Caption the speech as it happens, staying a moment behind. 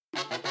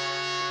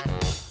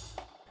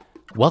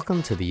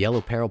Welcome to the Yellow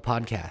Peril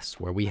Podcast,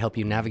 where we help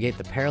you navigate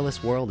the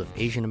perilous world of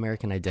Asian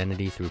American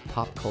identity through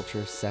pop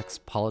culture, sex,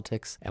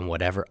 politics, and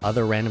whatever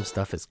other random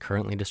stuff is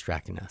currently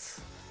distracting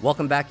us.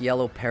 Welcome back,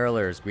 Yellow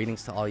Perilers.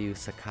 Greetings to all you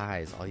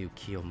Sakais, all you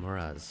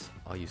Kiyomuras,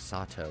 all you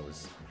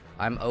Satos.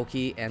 I'm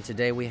Oki, and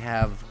today we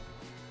have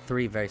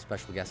three very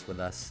special guests with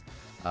us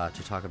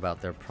to talk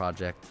about their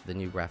project, the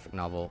new graphic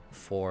novel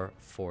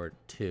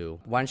 442.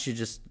 Why don't you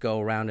just go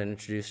around and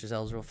introduce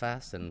yourselves real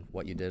fast and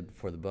what you did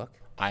for the book?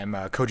 I'm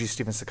Koji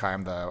Steven Sakai.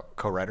 I'm the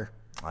co-writer.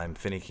 I'm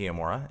Phinny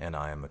Kiyomura, and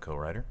I am the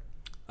co-writer.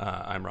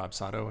 I'm Rob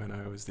Sato, and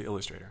I was the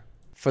illustrator.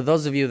 For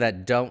those of you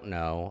that don't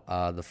know,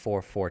 the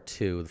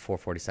 442, the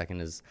 442nd,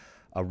 is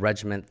a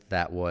regiment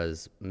that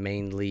was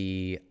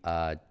mainly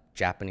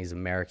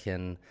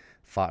Japanese-American,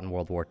 fought in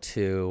World War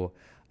II,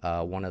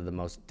 one of the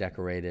most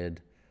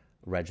decorated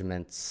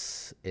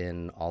regiments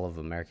in all of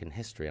American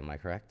history. Am I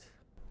correct?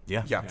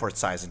 Yeah, for its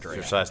size and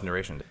duration. For size and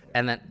duration.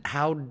 And then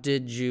how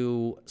did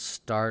you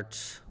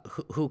start?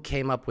 Who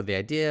came up with the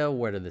idea?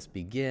 Where did this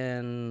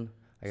begin?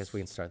 I guess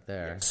we can start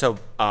there. So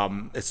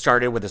it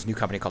started with this new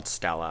company called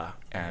Stella,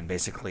 and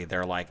basically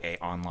they're like a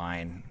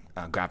online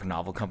graphic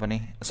novel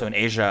company. So in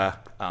Asia,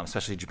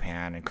 especially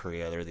Japan and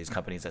Korea, there are these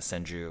companies that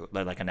send you,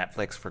 they're like a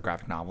Netflix for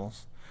graphic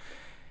novels.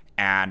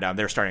 And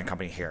they're starting a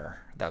company here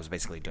that was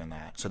basically doing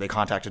that. So they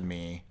contacted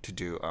me to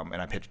do,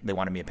 and they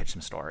wanted me to pitch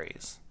some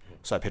stories.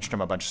 So I pitched them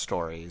a bunch of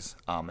stories,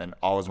 and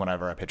always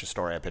whenever I pitch a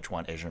story, I pitch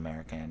one Asian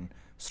American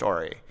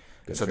story.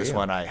 Good so this you.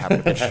 one I happen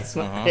to pitch.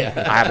 Yeah.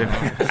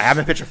 I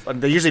haven't pitched.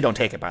 They usually don't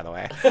take it, by the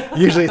way.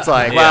 Usually it's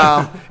like,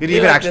 well, You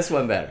even like this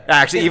one better.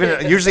 Actually,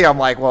 even usually I'm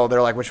like, well,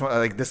 they're like, which one?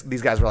 Like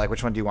these guys were like,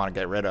 which one do you want to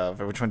get rid of,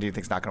 or which one do you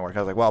think's not going to work? I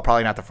was like, well,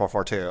 probably not the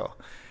 442.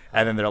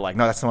 And then they're like,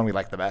 no, that's the one we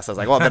like the best. I was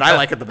like, well, then I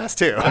like it the best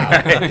too.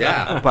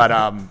 Yeah. But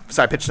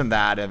so I pitched them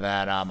that, and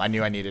then I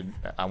knew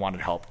I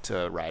wanted help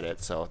to write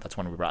it, so that's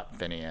when we brought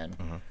Phinny in.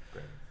 Mm-hmm.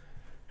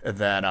 And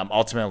then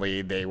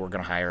ultimately they were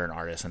going to hire an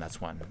artist, and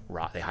that's when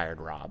they hired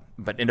Rob.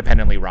 But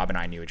independently, Rob and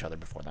I knew each other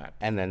before that.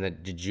 And then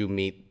did you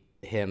meet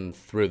him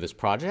through this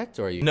project,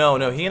 or you?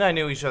 No, he and I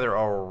knew each other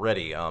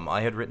already. I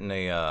had written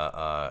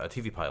a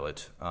TV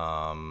pilot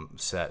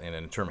set in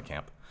an internment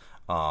camp,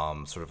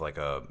 sort of like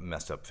a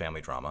messed up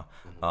family drama.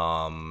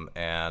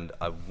 And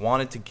I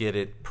wanted to get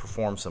it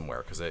performed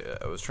somewhere because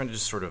I was trying to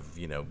just sort of,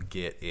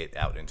 get it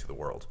out into the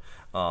world.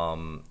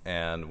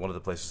 And one of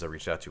the places I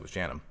reached out to was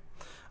JANM.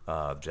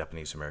 The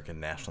Japanese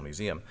American National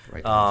Museum.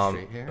 Right down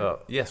the street here?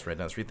 Yes, right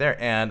down the street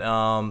there.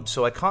 And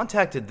so I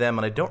contacted them,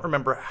 and I don't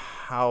remember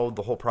how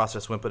the whole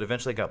process went, but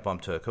eventually I got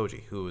bumped to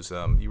Koji, who was,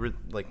 you were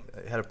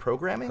like head of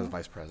programming? I was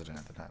vice president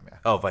at the time, yeah.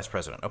 Oh, vice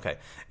president, okay.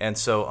 And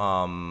so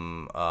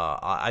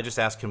I just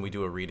asked, can we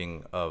do a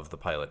reading of the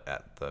pilot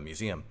at the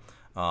museum?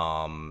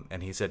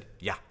 And he said,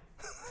 yeah.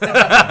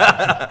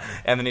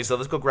 And then he said,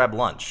 let's go grab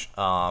lunch.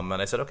 And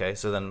I said, okay.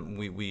 So then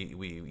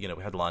we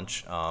had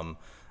lunch.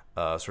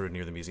 Sort of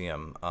near the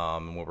museum.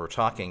 And when we were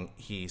talking,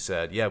 he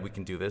said, yeah, we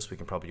can do this. We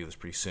can probably do this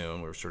pretty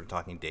soon. We were sort of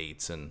talking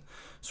dates and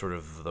sort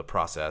of the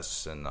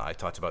process. And I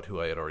talked about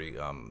who I had already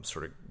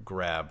sort of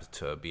grabbed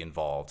to be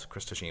involved.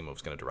 Chris Toshima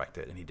was going to direct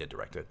it, and he did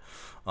direct it.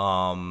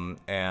 And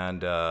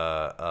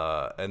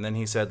then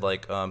he said,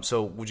 like,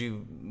 so would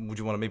you want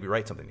to maybe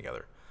write something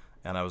together?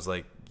 And I was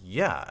like,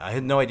 yeah. I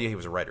had no idea he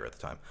was a writer at the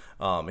time.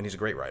 And he's a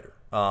great writer.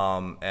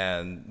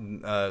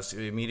 So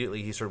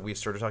immediately we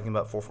started talking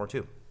about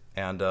 442.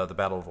 And the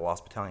Battle of the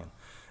Lost Battalion.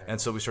 And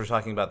so we started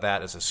talking about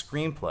that as a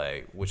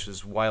screenplay, which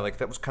is why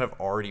that was kind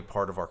of already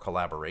part of our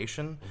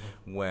collaboration.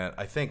 Mm-hmm. When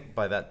I think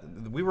by that,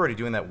 we were already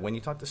doing that when you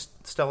talked to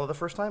Stella the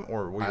first time,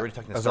 or were you already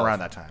talking to Stella? It was around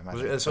that time.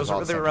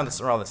 They were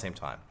around the same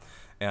time.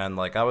 And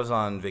like I was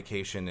on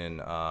vacation in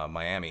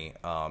Miami,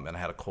 and I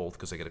had a cold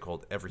because I get a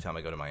cold every time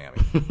I go to Miami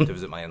to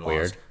visit my in-laws.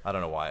 Weird. I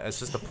don't know why. It's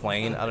just the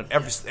plane.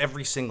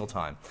 Every single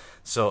time.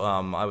 So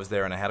I was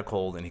there and I had a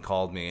cold, and he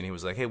called me and he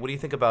was like, "Hey, what do you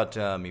think about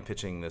me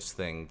pitching this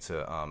thing to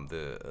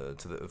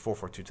the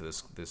 442 to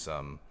this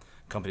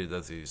company that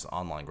does these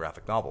online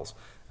graphic novels?"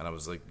 And I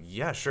was like,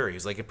 "Yeah, sure."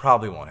 He's like, "It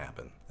probably won't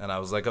happen." And I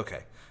was like,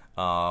 "Okay."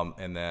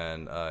 And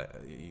then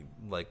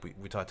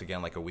we talked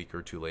again like a week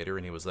or two later,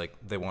 and he was like,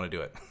 "They want to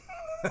do it."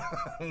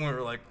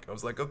 I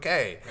was like,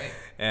 okay. Right.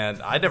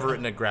 And I'd never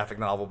written a graphic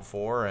novel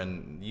before,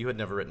 and you had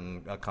never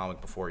written a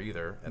comic before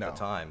either at the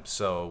time.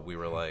 So we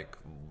were like,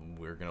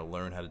 we're going to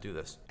learn how to do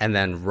this. And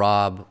then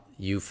Rob,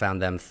 you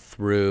found them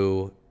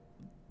through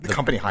the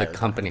company hired. The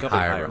company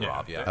hired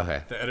Rob, yeah.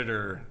 Okay. The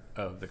editor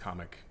of the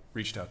comic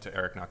reached out to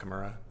Eric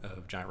Nakamura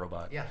of Giant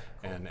Robot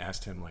and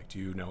asked him, like, do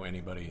you know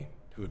anybody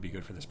who would be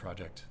good for this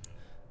project?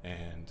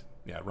 And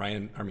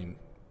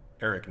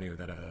Eric knew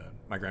that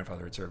my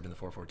grandfather had served in the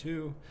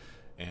 442.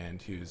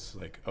 And he was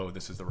like, oh,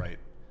 this is the right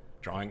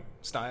drawing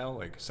style.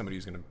 Like, somebody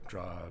who's going to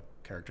draw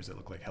characters that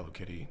look like Hello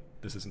Kitty.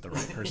 This isn't the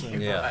right person.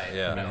 Yeah.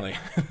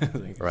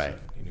 Right. So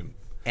he knew,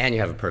 and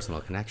you have a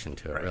personal connection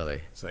to it,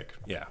 really. It's like,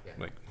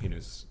 like he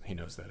knows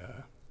that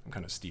I'm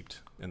kind of steeped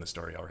in the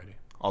story already.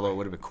 Although it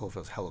would have been cool if it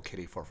was Hello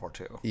Kitty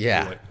 442.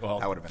 Yeah. Well,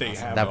 That would have been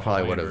awesome. That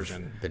probably Hawaiian would have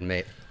version. been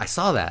made. I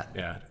saw that.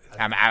 Yeah.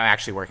 I'm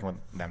actually working with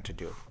them to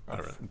do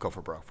Go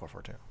for Broke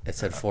 442. It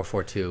said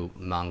 442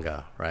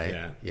 manga,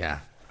 right? Yeah.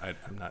 I'm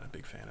not a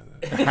big fan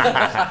of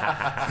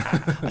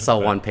that. I saw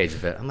one page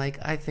of it. I'm like,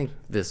 I think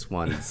this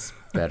one's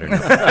better.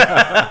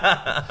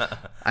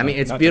 I mean,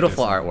 it's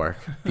beautiful artwork.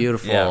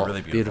 Beautiful, Yeah,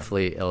 really beautiful.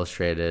 beautifully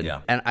illustrated.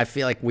 Yeah. And I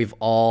feel like we've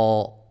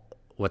all,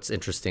 what's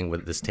interesting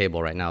with this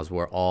table right now is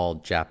we're all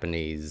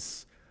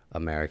Japanese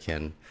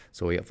American.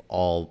 So we have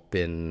all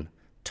been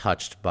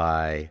touched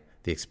by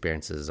the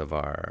experiences of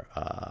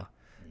our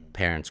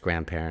parents,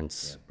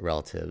 grandparents,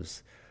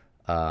 relatives.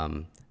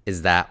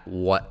 Is that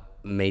what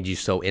made you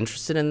so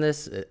interested in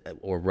this,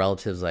 or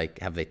relatives? Like,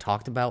 have they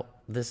talked about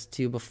this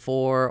to you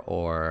before,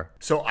 or?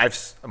 So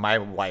my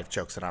wife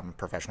jokes that I'm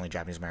professionally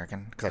Japanese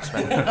American because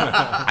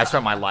I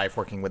spent my life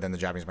working within the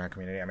Japanese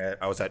American community. I mean,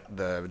 I was at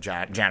the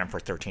JANM for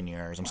 13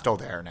 years. I'm still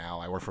there now.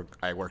 I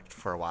worked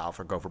for a while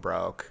for Go for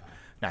Broke,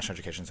 National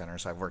Education Center.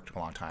 So I've worked a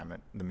long time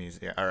at the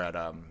museum or at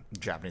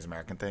Japanese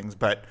American things.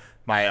 But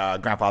my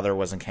grandfather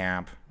was in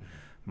camp,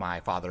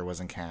 my father was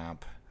in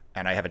camp,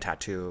 and I have a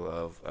tattoo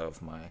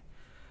of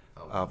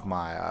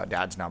my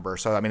dad's number.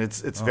 So I mean,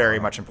 it's very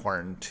much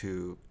important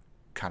to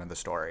kind of the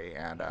story.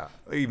 And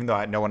even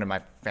though no one in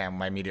my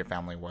immediate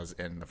family was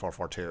in the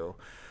 442,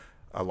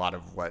 a lot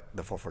of what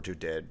the 442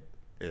 did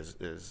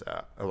is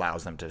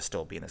allows them to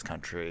still be in this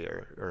country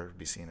or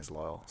be seen as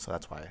loyal. So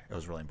that's why it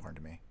was really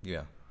important to me.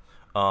 Yeah.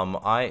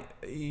 The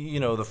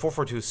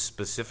 442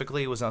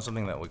 specifically was not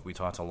something that we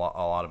talked a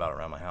lot about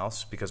around my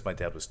house because my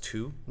dad was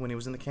 2 when he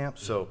was in the camp.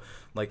 So,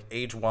 like,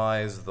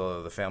 age-wise,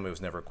 the family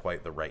was never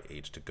quite the right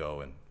age to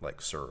go and,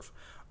 like, serve.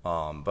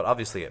 But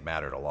obviously it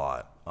mattered a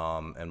lot.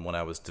 And when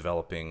I was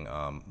developing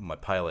my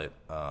pilot,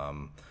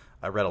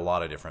 I read a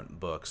lot of different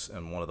books,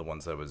 and one of the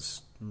ones I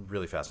was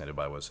really fascinated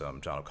by was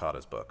John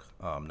Okada's book,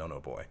 No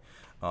No Boy.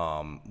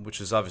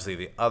 Which is obviously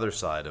the other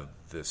side of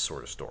this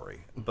sort of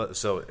story. But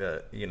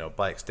so,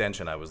 by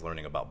extension, I was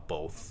learning about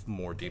both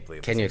more deeply.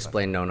 Can you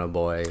explain No No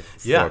Boy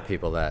for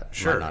people that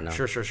might not know?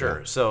 Sure.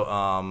 Yeah. So,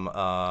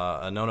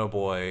 a No No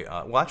Boy.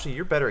 Well, actually,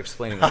 you're better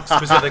explaining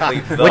specifically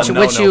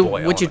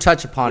the which you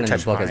touch upon in the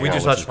book as well. We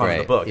just touched upon in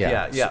the book.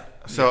 Yeah.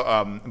 So,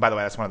 by the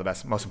way, that's one of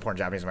the most important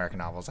Japanese American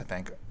novels, I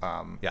think,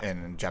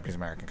 in Japanese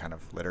American kind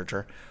of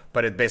literature.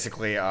 But it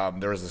basically,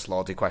 there was this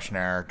loyalty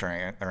questionnaire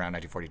around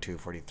 1942,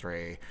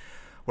 43,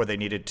 where they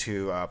needed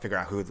to figure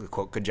out who the,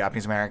 quote, good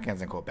Japanese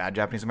Americans and, quote, bad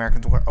Japanese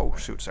Americans were. Oh,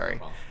 shoot,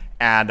 sorry.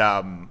 And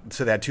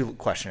so they had 2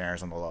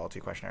 questionnaires on the loyalty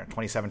questionnaire.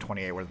 27,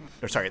 28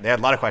 they had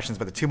a lot of questions,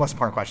 but the 2 most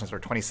important questions were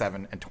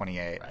 27 and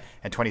 28. Right.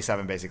 And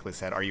 27 basically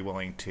said, are you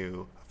willing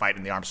to fight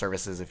in the armed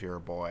services if you're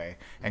a boy?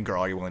 And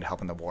girl, are you willing to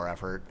help in the war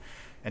effort?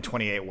 And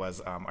 28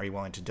 was, are you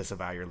willing to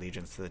disavow your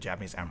allegiance to the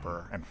Japanese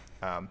emperor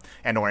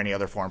and or any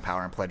other foreign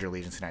power and pledge your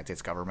allegiance to the United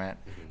States government?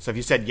 Mm-hmm. So if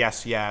you said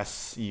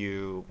yes,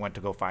 you went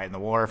to go fight in the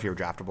war if you were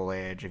draftable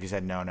age. If you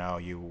said no,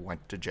 you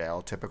went to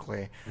jail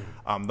typically.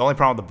 Mm-hmm. The only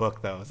problem with the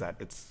book, though, is that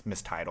it's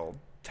mistitled.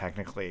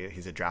 Technically,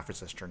 he's a draft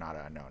resistor, not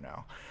a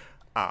no-no.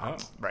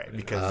 Right,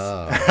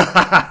 because...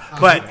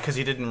 But because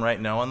he didn't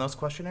write no on those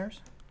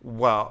questionnaires?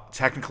 Well,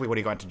 technically, what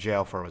he got into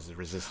jail for was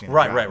resisting the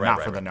right,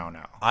 not for the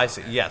no-no. I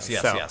see.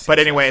 Yes. But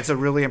anyway, it's a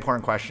really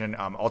important question.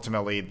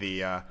 Ultimately,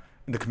 the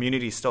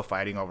community is still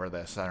fighting over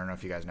this. I don't know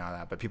if you guys know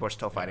that, but people are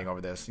still fighting over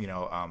this.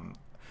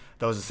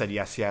 Those that said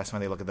yes, when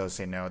they look at those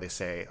who say no, they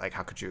say, like,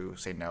 how could you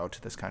say no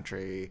to this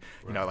country?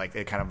 Right. Like,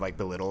 it kind of like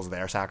belittles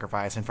their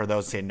sacrifice. And for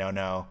those who say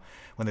no,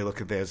 when they look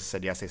at those who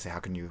said yes, they say,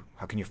 how can you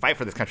fight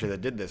for this country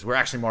that did this? We're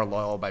actually more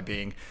loyal by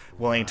being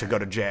willing to go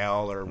to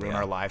jail or ruin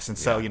our lives. And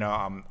so,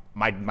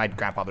 my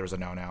grandfather was a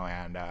no-no,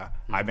 and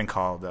I've been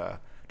called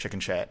chicken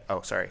shit.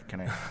 Oh, sorry.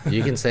 Can I?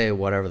 You can say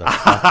whatever the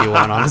fuck you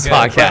want on this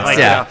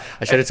podcast.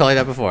 I should have told you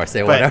that before.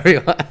 Say whatever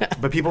you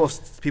want. But people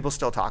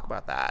still talk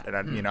about that, and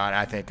and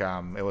I think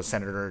it was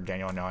Senator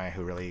Daniel Inouye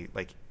who really,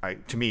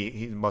 to me,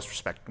 he's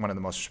one of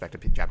the most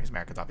respected Japanese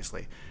Americans,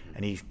 obviously,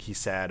 and he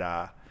said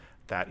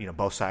that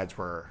both sides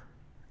were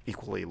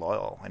equally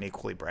loyal and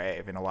equally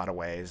brave in a lot of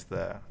ways.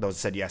 Those who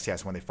said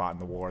yes when they fought in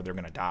the war, they're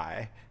going to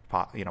die.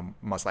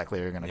 Most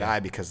likely they're going to die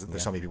because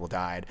there's so many people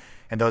died.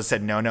 And those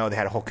said no, they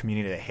had a whole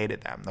community that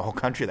hated them, the whole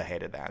country that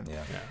hated them.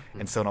 Yeah.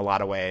 And so in a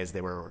lot of ways, they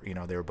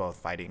were both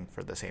fighting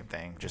for the same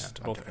thing,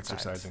 just both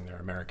exercising their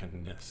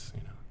Americanness.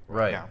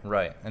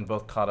 Right, and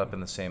both caught up in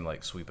the same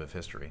sweep of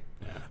history.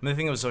 Yeah. And the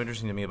thing that was so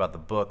interesting to me about the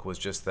book was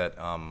just that,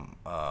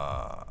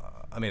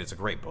 it's a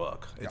great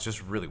book. It's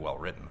just really well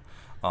written.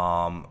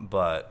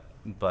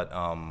 But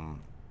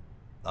I'm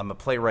a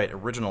playwright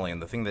originally,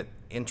 and the thing that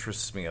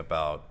interests me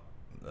about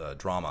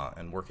drama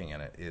and working in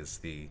it is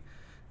the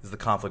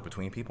conflict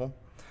between people,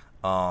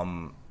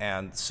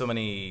 and so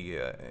many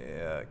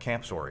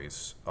camp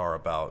stories are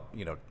about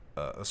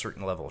a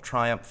certain level of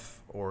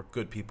triumph or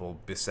good people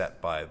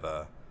beset by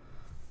the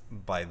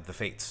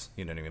fates,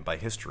 by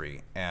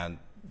history, and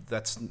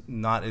that's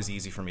not as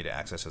easy for me to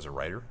access as a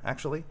writer,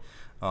 actually.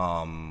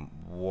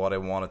 What I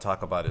want to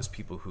talk about is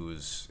people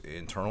whose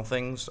internal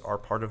things are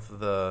part of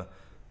the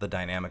the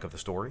dynamic of the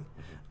story.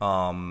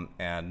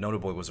 And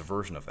Notably was a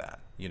version of that.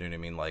 You know what I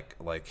mean?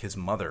 Like his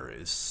mother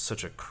is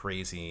such a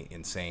crazy,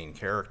 insane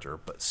character,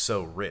 but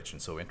so rich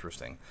and so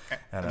interesting.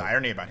 And the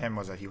irony about him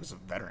was that he was a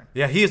veteran.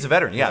 Yeah, he is a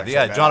veteran. Yeah, He's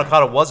actually a John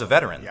veteran. Okada was a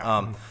veteran.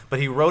 Yeah. But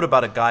he wrote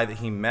about a guy that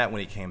he met when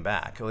he came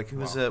back. Like, who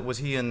was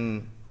he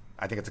in?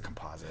 I think it's a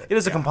composite. It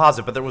is a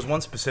composite, but there was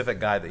one specific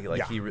guy that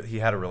Yeah. he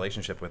had a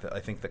relationship with. I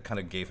think that kind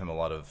of gave him a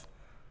lot of,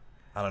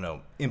 I don't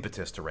know,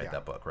 impetus to write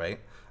that book, right?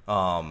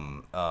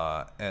 And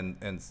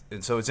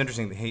so it's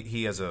interesting that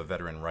he as a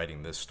veteran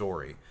writing this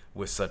story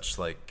with such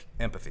like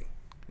empathy,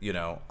 you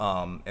know,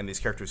 and these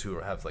characters who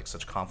have like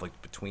such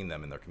conflict between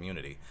them in their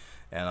community.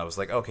 And I was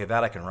like, okay,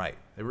 that I can write.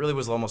 It really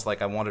was almost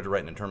like I wanted to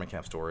write an internment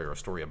camp story or a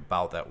story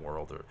about that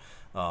world or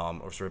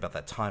a story about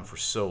that time for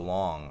so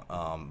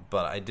long.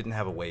 But I didn't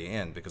have a way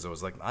in because I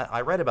was like,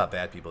 I write about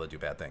bad people that do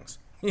bad things.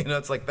 You know,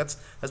 it's like that's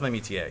my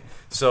métier.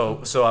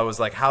 So I was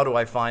like, how do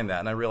I find that?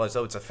 And I realized,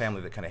 it's a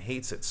family that kind of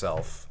hates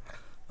itself,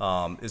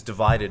 is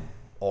divided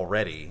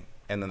already,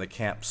 and then the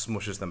camp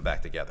smushes them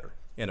back together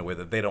in a way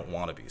that they don't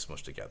want to be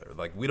smushed together.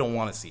 Like, we don't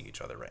want to see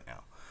each other right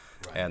now.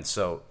 Right. And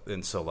so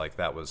like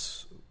that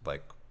was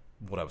like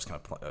what I was kind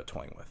of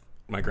toying with.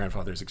 My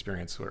grandfather's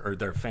experience, or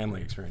their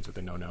family experience with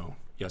the no,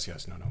 yes,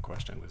 no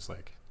question was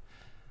like,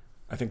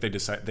 I think they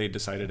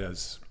decided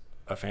as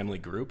a family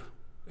group,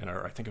 and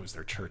I think it was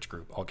their church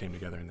group, all came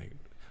together, and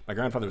my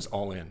grandfather was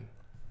all in,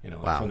 you know,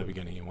 like from the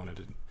beginning. He wanted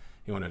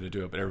to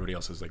do it, but everybody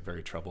else was like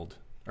very troubled,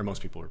 or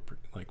most people were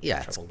like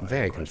troubled by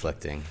very the question.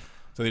 conflicting.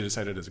 So they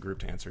decided as a group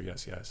to answer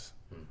yes.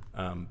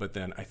 But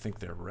then I think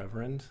their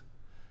reverend,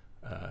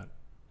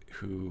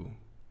 who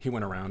he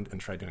went around and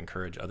tried to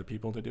encourage other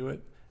people to do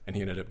it, and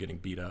he ended up getting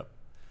beat up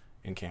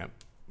in camp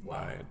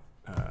by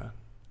I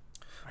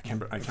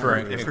can't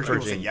remember. If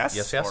people say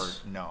yes or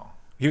no.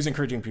 He was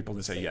encouraging people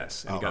to say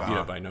yes, and he got beat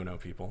up by no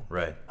people.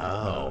 Right.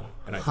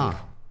 And I think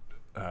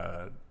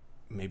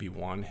maybe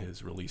won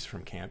his release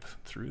from camp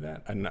through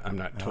that. I'm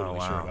not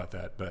totally sure about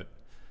that, but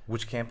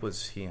which camp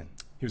was he in?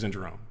 He was in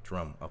Jerome.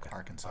 Jerome, okay.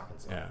 Arkansas.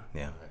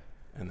 Yeah.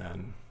 And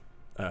then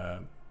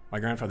my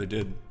grandfather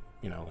did,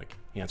 you know, like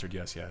he answered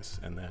yes,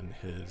 and then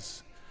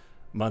his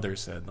mother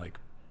said, like,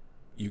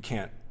 you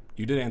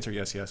did answer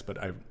yes, but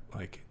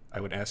I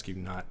would ask you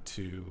not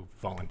to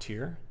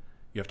volunteer.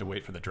 You have to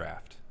wait for the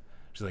draft.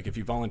 She's like, if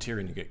you volunteer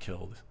and you get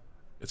killed,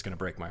 it's going to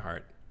break my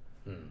heart.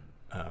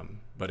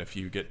 But if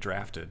you get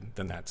drafted,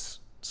 then that's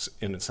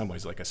in some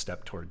ways like a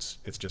step towards,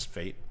 it's just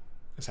fate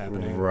is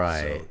happening.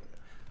 Right.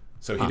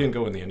 So he didn't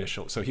go in the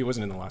initial, so he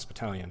wasn't in the last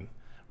battalion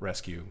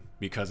rescue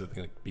because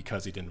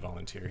he didn't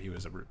volunteer. He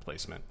was a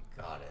replacement.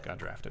 Got it. Got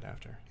drafted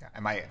after. Yeah.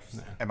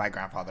 And my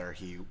grandfather,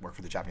 he worked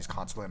for the Japanese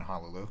consulate in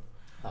Honolulu.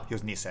 He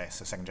was Nisei,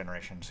 so second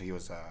generation. So he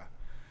was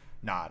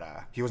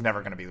he was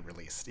never going to be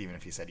released, even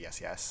if he said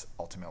yes,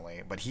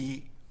 ultimately. But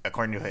he,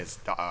 according to his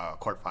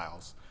court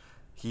files,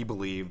 he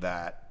believed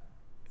that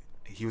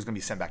he was going to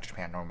be sent back to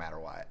Japan no matter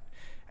what.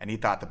 And he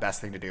thought the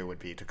best thing to do would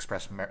be to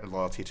express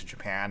loyalty to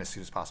Japan as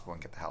soon as possible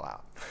and get the hell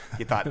out.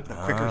 He thought the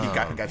quicker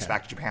he gets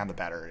back to Japan, the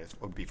better it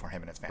would be for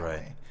him and his family.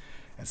 Right.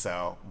 And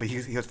so, but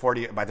he was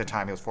 40, by the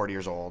time he was 40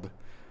 years old,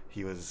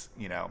 he was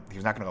not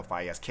going to go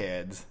fight. He has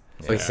kids.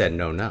 So he said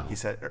no. He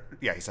said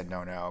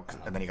no,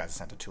 and then he got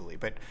sent to Thule.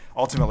 But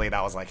ultimately,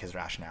 that was like his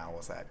rationale,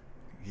 was that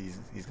he's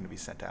going to be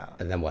sent out.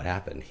 And then what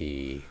happened?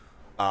 He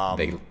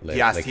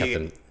asked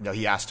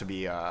to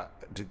be.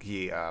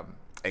 He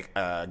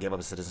gave up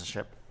his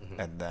citizenship,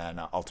 and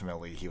then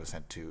ultimately he was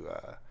sent to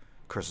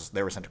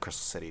They were sent to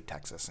Crystal City,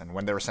 Texas. And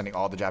when they were sending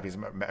all the Japanese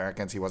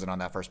Americans, he wasn't on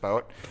that first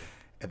boat.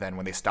 And then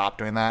when they stopped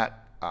doing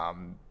that,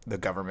 the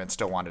government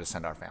still wanted to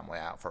send our family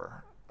out.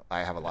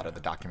 I have a lot of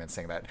the documents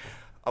saying that,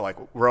 like,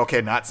 we're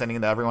okay not sending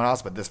to everyone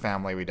else, but this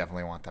family, we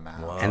definitely want them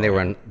out. Wow. And they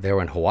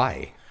were in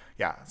Hawaii.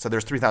 Yeah, so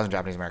there's 3,000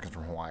 Japanese Americans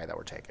from Hawaii that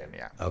were taken.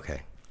 Yeah.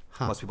 Okay.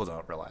 Huh. Most people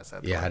don't realize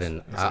that. Yeah,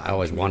 I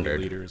always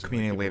wondered.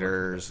 Community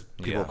leaders,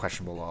 people with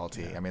questionable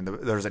loyalty. Yeah. I mean,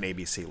 there was an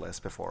ABC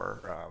list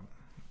before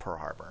Pearl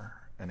Harbor,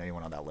 and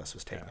anyone on that list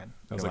was taken. Yeah.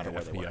 That was like an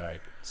FBI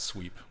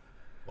sweep,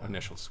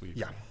 initial sweep.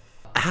 Yeah.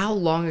 How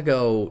long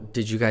ago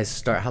did you guys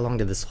start? How long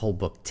did this whole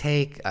book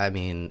take? I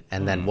mean,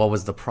 and then what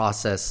was the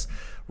process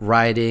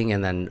writing?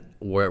 And then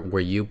were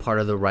you part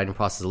of the writing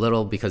process a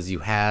little, because you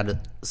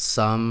had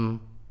someone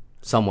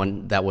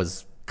that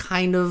was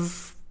kind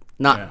of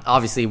not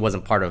obviously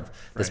wasn't part of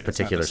this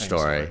particular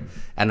story.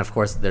 And of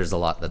course, there's a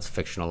lot that's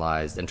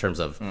fictionalized in terms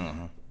of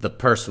the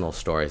personal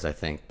stories, I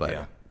think,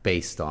 but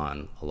based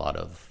on a lot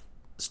of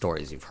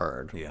stories you've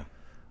heard. Yeah.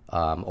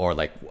 Or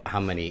like, how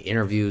many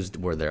interviews?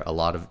 Were there a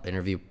lot of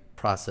interview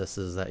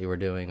processes that you were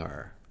doing,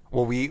 or?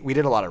 Well, we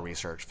did a lot of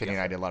research. Phinny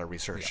and I did a lot of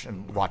research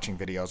and watching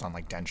videos on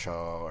like Densho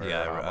or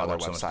other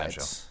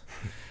websites.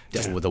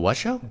 With the what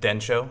show?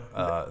 Densho,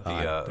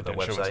 the the Densho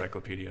website.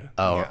 Encyclopedia.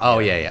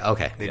 Yeah.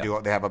 Okay.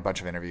 They have a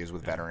bunch of interviews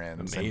with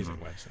veterans. Amazing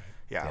website.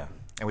 Yeah.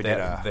 And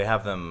they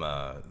have them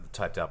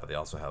typed out, but they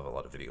also have a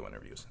lot of video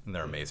interviews, and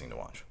they're amazing to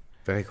watch.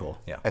 Very cool.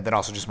 Yeah. And then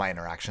also just my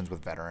interactions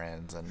with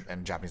veterans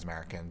and Japanese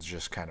Americans,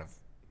 just kind of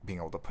being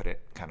able to put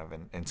it kind of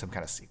in some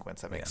kind of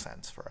sequence that makes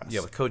sense for us.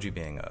 Yeah, with Koji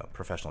being a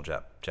professional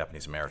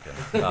Japanese American.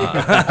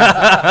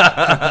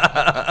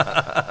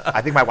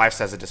 I think my wife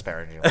says it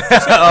disparagingly.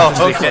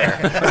 Okay.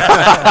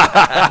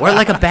 Wear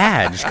like a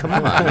badge. Come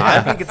on.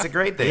 I think it's a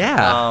great thing.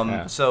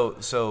 Yeah. So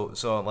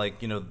like,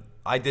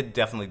 I did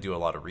definitely do a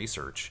lot of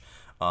research,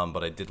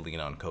 but I did lean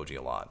on Koji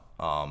a lot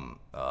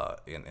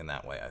in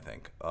that way, I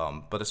think.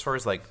 But as far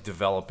as like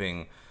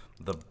developing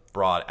the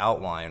broad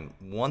outline,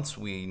 once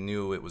we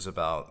knew it was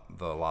about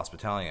the Lost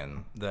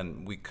Battalion,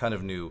 then we kind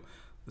of knew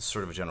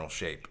sort of a general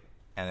shape.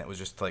 And it was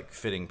just like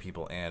fitting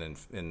people in.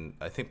 And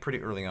I think pretty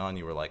early on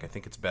you were like, I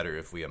think it's better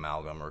if we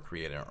amalgam or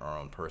create our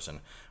own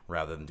person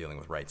rather than dealing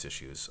with rights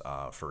issues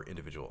for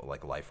individual,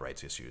 like life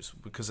rights issues.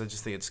 Because I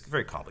just think it's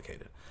very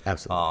complicated.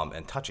 Absolutely.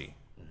 And touchy,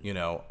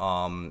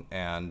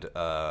 and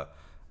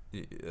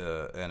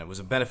it was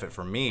a benefit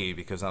for me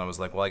because then I was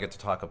like, well, I get to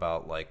talk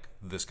about like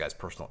this guy's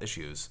personal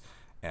issues,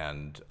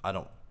 and I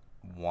don't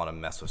want to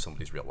mess with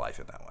somebody's real life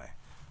in that way.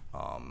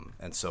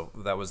 And so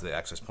that was the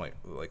access point,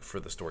 like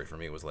for the story for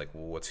me, was like,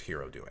 well, what's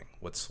Hiro doing?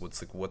 What's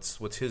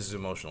his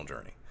emotional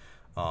journey?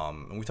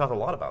 And we talked a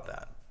lot about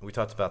that. We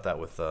talked about that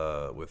with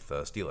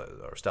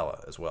Stella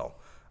as well.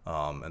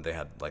 And they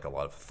had like a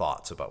lot of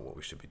thoughts about what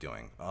we should be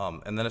doing.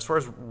 And then as far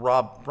as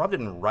Rob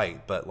didn't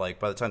write, but like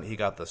by the time he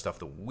got the stuff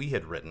that we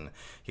had written,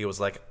 he was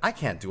like, I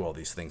can't do all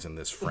these things in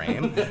this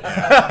frame.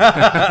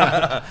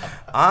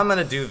 I'm going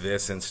to do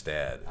this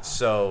instead.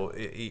 So,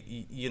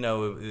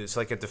 it's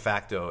like a de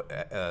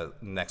facto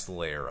next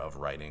layer of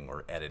writing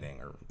or editing,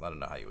 or I don't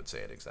know how you would say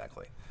it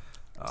exactly.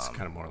 It's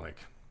kind of more like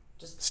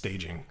just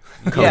staging.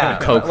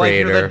 Co-creator, like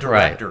you're the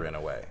director right. in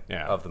a way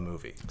Yeah. of the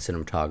movie.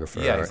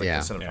 Cinematographer. Yeah, he's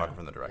like the cinematographer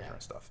and the director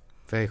and stuff.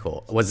 Very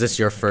cool. Was this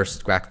your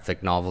first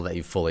graphic novel that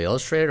you fully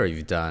illustrated, or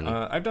you've done?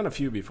 I've done a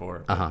few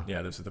before. But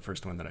yeah, this is the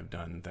first one that I've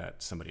done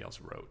that somebody else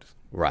wrote.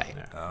 Right.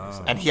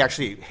 Yeah. And he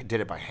actually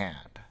did it by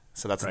hand.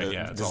 So that's Right,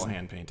 it's all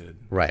hand painted.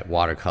 Right.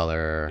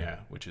 Watercolor. Yeah,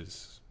 which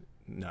is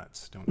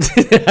nuts.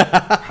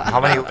 How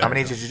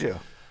many did you do?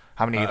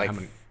 How many I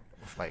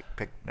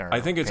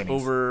think it's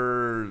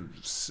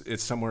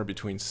it's somewhere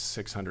between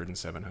 600 and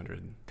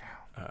 700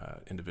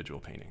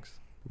 individual paintings.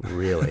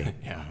 Really?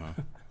 Yeah.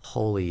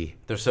 Holy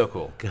They're so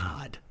cool.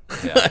 God.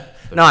 Yeah.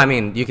 No, I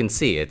mean, you can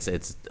see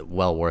it's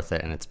well worth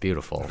it, and it's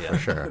beautiful for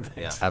sure.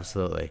 Yeah.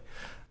 Absolutely.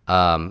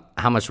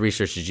 How much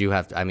research did you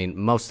have to, I mean,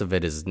 most of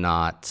it is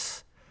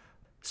not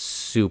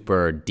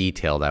super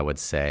detailed, I would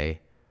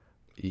say.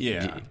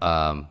 Yeah.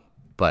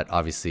 But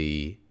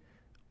obviously,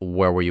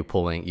 where were you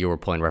pulling? You were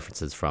pulling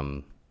references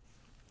from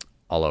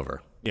all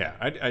over. Yeah,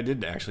 I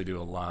did actually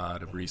do a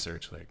lot of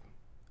research. Like,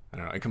 I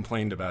don't know, I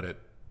complained about it,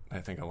 I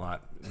think, a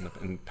lot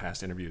in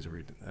past interviews.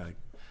 Where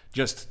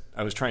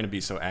I was trying to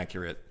be so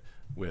accurate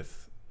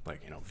with,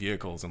 like,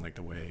 vehicles and like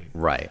the way,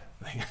 Right.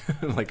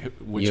 like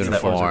which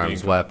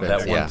Uniforms, weapons. That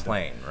one Yeah.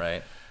 plane,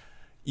 right?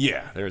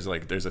 Yeah,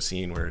 there's a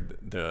scene where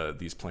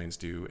these planes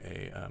do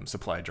a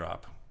supply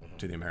drop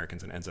to the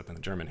Americans and ends up in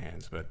the German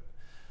hands.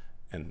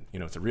 And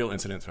it's a real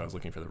incident, so I was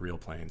looking for the real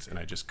planes, and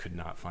I just could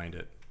not find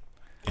it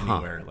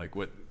anywhere. Like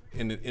what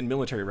in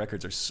military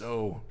records are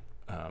so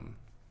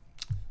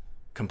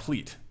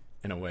complete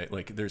in a way.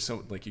 Like there's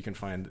so like you can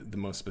find the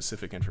most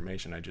specific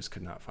information. I just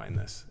could not find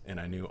this, and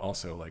I knew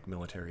also like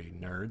military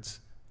nerds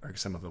are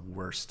some of the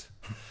worst.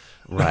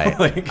 Right.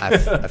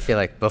 I feel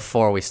like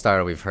before we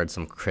started, we've heard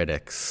some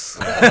critics.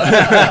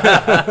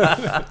 Yeah.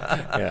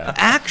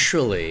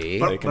 Actually,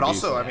 But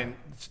also, I mean,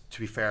 to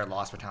be fair,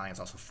 Lost Battalion is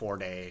also 4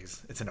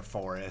 days. It's in a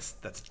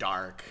forest that's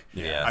dark.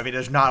 Yeah. I mean,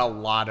 there's not a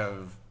lot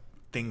of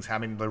things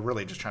happening. They're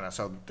really just trying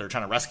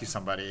to rescue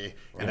somebody,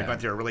 and they're going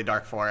through a really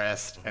dark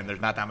forest, and there's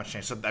not that much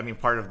change. So, I mean,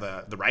 part of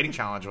the writing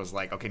challenge was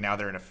like, okay, now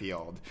they're in a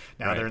field.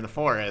 Now they're in the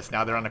forest.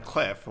 Now they're on a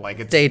cliff. Like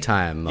it's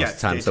daytime most of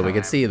the time, so we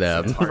could see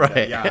them. So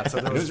right. So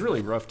It was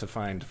really rough to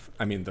find.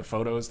 I mean, the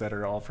photos that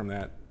are all from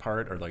that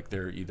part are like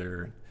they're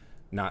either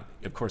not.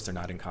 Of course, they're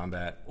not in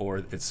combat, or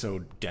it's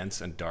so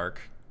dense and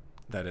dark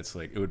that it's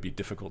like it would be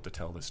difficult to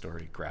tell the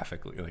story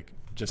graphically. Like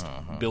just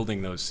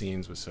building those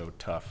scenes was so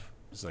tough.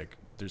 It's like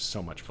there's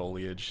so much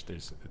foliage.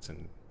 It's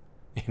in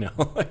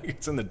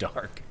the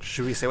dark.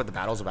 Should we say what the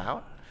battle's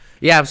about?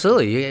 Yeah,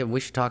 absolutely. Yeah, we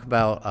should talk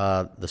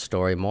about the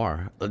story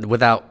more.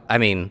 Without, I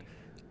mean,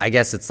 I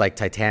guess it's like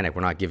Titanic.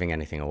 We're not giving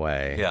anything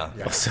away.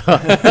 Yeah. So,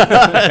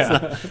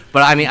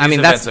 but I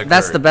mean, that's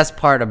the best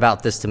part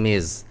about this to me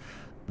is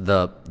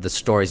the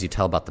stories you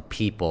tell about the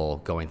people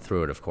going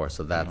through it. Of course,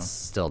 so that's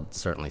still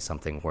certainly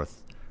something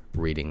worth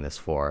reading this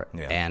for.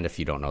 Yeah. And if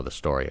you don't know the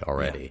story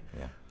already.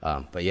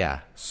 Yeah. But yeah.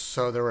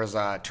 So there was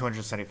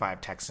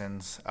 275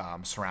 Texans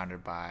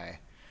surrounded by.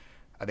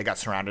 They got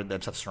surrounded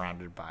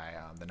by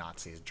the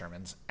Nazis,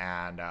 Germans,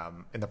 and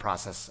in the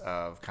process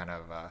of kind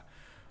of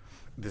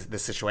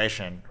this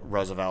situation,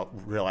 Roosevelt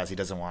realized he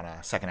doesn't want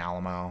a second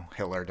Alamo.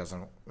 Hitler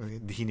doesn't.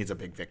 He needs a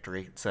big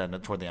victory. So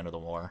toward the end of the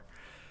war,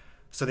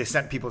 so they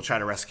sent people to try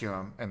to rescue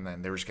him, and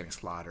then they were just getting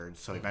slaughtered.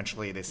 So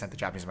eventually, they sent the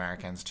Japanese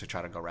Americans to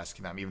try to go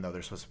rescue them, even though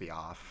they're supposed to be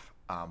off.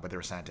 but they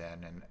were sent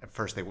in. And at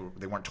first they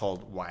weren't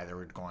told why they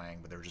were going,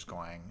 but they were just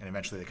going. And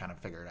eventually they kind of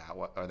figured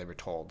out or they were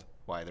told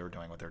why they were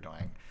doing what they were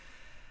doing.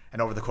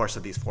 And over the course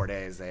of these 4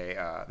 days, they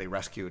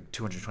rescued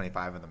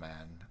 225 of the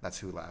men. That's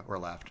who were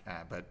left.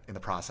 But in the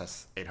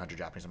process, 800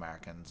 Japanese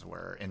Americans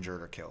were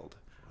injured or killed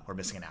or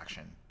missing in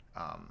action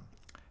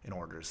in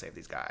order to save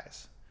these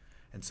guys.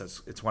 And so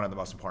it's one of the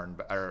most important,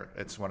 or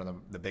it's one of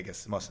the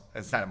biggest,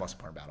 it's not the most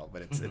important battle,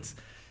 but it's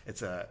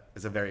a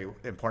very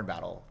important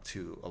battle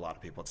to a lot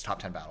of people. It's top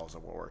 10 battles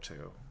of World War II.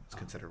 It's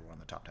considered one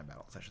of the top 10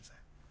 battles, I should say.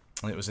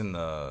 It was in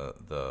the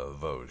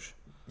Vosges.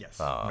 Yes,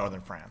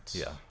 northern France.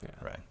 Yeah,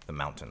 right. The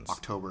mountains.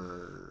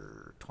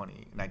 October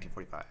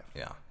 1945.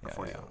 Yeah.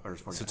 Or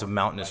so it's a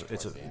mountainous.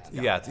 It's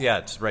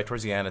right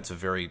towards the end. It's a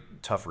very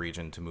tough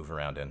region to move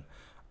around in.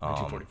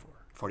 1944.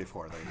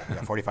 44. There you go.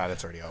 Yeah, 45.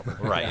 That's already over.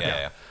 Right.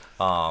 Yeah.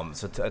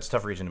 So it's a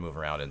tough region to move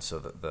around in. So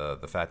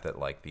the fact that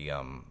like the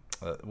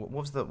what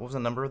was the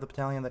number of the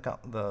battalion that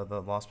got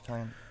the lost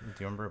battalion? Do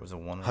you remember? It was a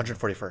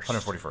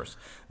 141st.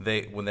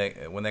 141st.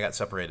 When they got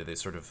separated, they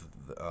sort of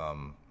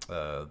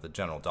the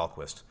General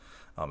Dahlquist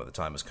at the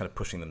time was kind of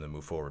pushing them to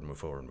move forward,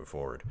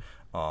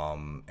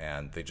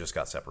 and they just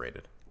got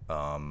separated.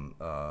 I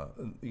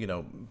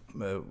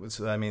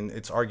mean,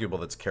 it's arguable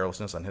that's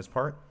carelessness on his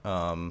part.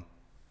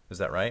 Is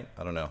that right?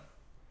 I don't know.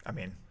 I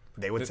mean,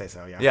 they would say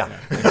so, yeah. Yeah.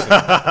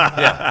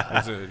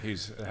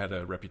 He's had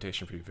a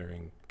reputation for being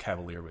very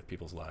cavalier with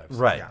people's lives.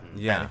 Right.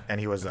 Yeah.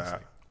 And he was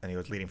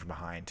leading from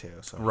behind too,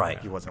 so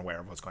he wasn't aware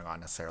of what's going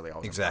on necessarily.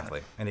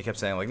 Exactly. And he kept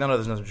saying like, no,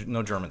 there's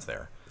no Germans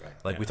there. Right.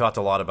 Like we talked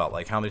a lot about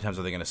like how many times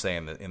are they going to say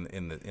in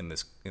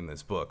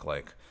this book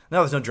like, no,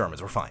 there's no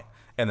Germans, we're fine,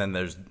 and then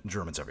there's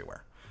Germans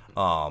everywhere.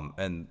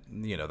 And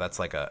that's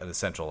like an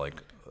essential like.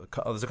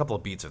 There's a couple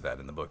of beats of that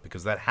in the book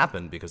because that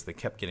happened because they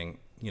kept getting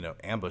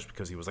ambushed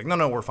because he was like,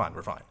 no, we're fine.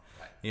 Right.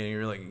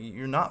 You're like,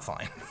 you're not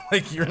fine.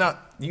 Like you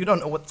don't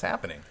know what's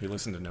happening. He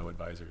listened to no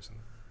advisors.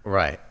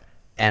 Right.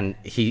 And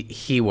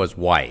he was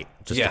white.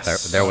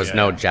 There was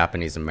no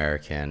Japanese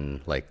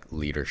American like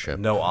leadership.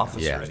 No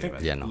officers. I think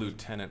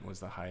lieutenant was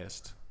the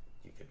highest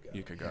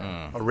you could go.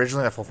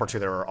 Originally at 442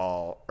 they were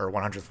all, or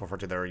 100th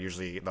 442 they were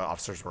usually, the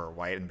officers were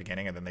white in the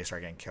beginning and then they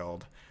started getting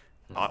killed.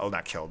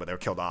 Not killed, but they were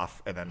killed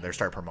off, and then they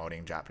started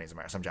promoting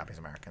some Japanese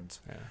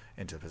Americans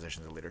into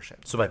positions of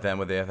leadership. So by then,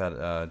 would they have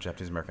had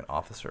Japanese American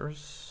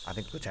officers? I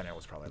think lieutenant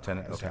was probably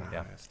lieutenant. The highest, okay,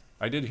 yeah.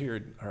 I did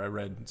hear, or I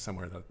read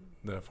somewhere that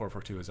the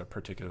 442 is a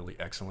particularly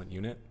excellent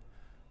unit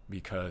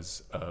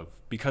because of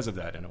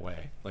that in a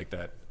way, like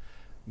that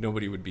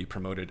nobody would be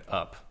promoted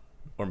up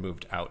or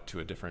moved out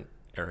to a different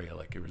area.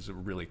 Like it was a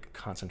really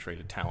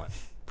concentrated talent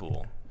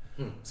pool.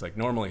 It's like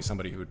normally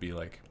somebody who would be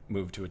like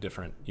moved to a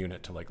different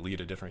unit to like lead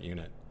a different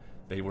unit.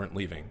 They weren't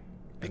leaving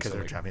because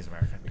they're Japanese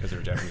American. Because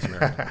they're Japanese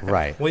American.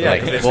 Right. Well,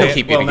 yeah, we'll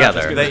keep you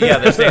together.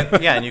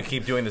 And you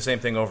keep doing the same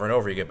thing over and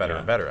over. You get better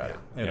and better at it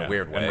in a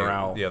weird way. And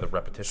morale, the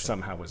repetition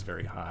somehow was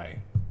very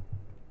high.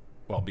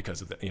 Well,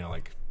 because of the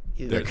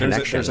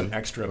there's an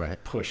extra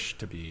push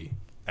to be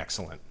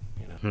excellent.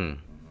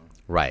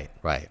 Right.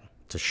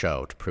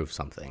 To prove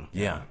something.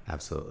 Yeah.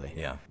 Absolutely.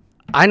 Yeah.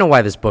 I know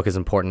why this book is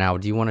important now.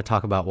 Do you want to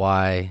talk about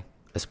why,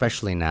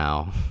 especially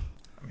now?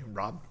 I mean,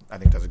 Rob, I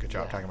think does a good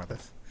job talking about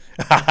this.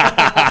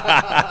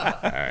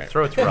 All right.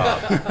 Throw it to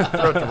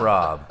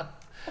Rob.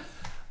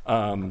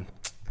 I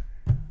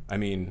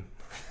mean,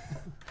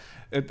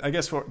 I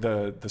guess for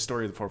the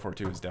story of the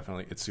 442 is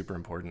definitely, it's super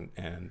important,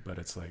 but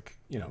it's like,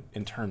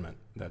 internment,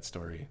 that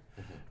story,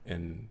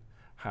 and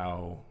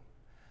how,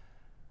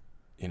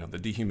 the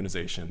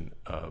dehumanization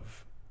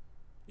of,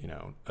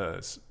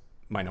 a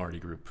minority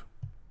group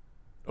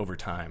over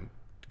time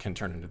can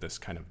turn into this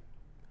kind of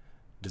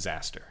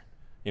disaster.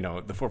 The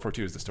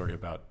 442 is the story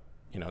about,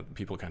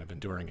 people kind of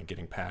enduring and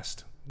getting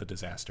past the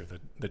disaster,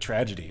 the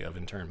tragedy of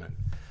internment.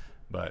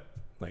 But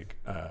like,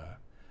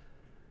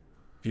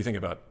 if you think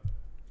about,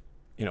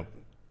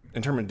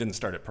 internment didn't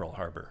start at Pearl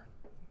Harbor,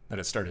 that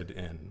it started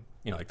in,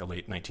 like the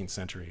late 19th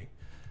century,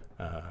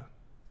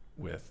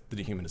 with the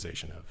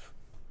dehumanization of,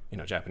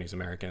 Japanese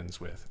Americans,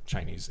 with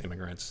Chinese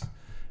immigrants,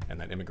 and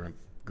that immigrant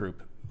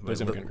group.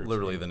 Those immigrant groups.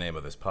 Literally the name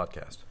of this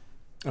podcast.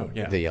 Oh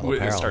yeah, the Yellow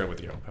Peril. It started with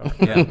the Yellow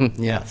Peril.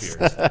 Yes.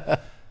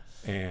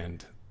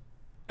 And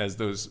as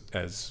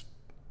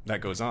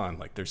that goes on,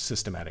 like they're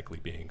systematically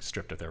being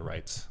stripped of their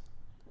rights.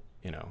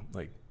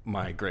 Like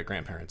my great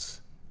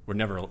grandparents were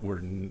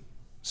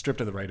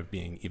stripped of the right of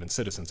being even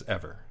citizens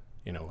ever.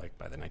 Like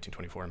by the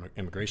 1924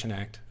 Immigration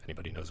Act.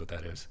 Anybody knows what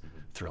that is?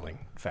 Thrilling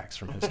facts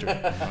from history.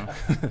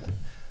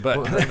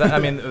 But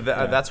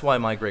that's why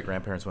my great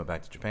grandparents went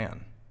back to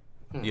Japan.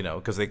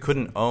 Because they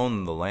couldn't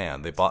own the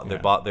land. They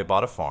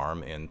bought a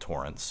farm in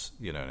Torrance.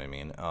 You know what I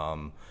mean?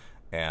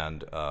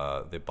 And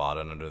they bought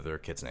it under their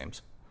kids'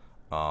 names.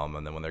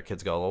 And then when their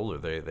kids got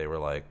older, they were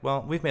like,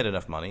 well, we've made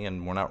enough money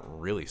and we're not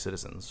really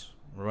citizens.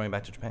 We're going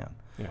back to Japan.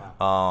 Yeah.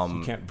 So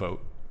you can't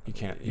vote.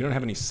 You don't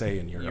have any say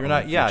in your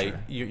own future.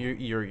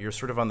 You're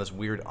sort of on this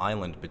weird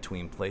island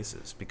between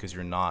places because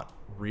you're not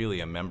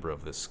really a member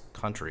of this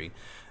country,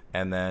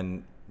 and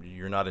then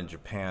you're not in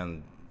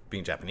Japan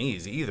being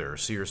Japanese either.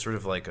 So you're sort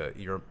of like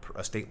you're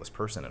a stateless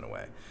person in a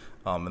way.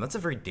 And that's a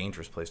very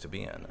dangerous place to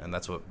be in, and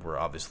that's what we're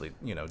obviously,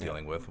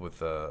 dealing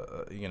with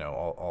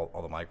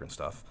all the migrant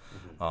stuff,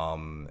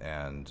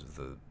 and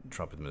the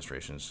Trump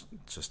administration's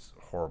just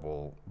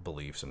horrible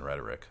beliefs and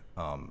rhetoric,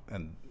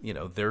 and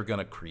they're going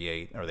to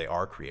create, or they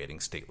are creating,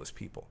 stateless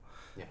people,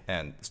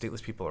 and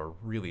stateless people are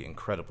really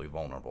incredibly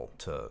vulnerable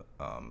to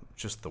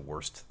just the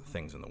worst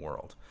things in the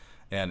world.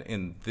 And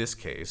in this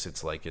case,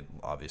 it's like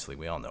obviously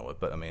we all know it,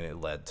 but I mean, it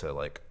led to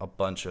like a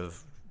bunch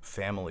of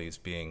families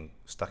being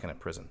stuck in a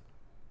prison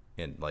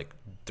in like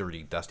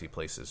dirty, dusty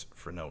places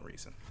for no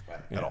reason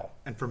at all.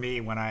 And for me,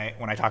 when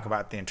I talk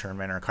about the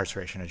internment or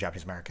incarceration of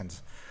Japanese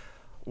Americans,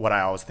 what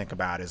I always think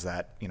about is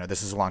that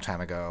this is a long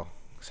time ago,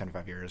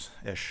 75 years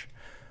ish,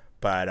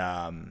 but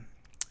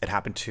it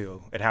happened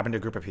to a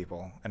group of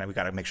people, and we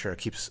got to make sure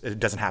it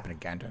doesn't happen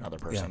again to another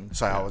person. Yeah.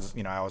 So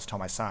I always tell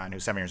my son,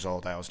 who's 7 years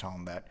old, I always tell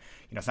him that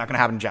it's not going to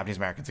happen to Japanese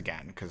Americans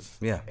again, because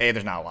A,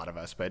 there's not a lot of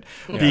us, but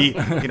B,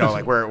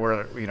 like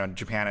we're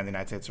Japan and the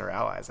United States are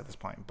allies at this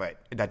point, but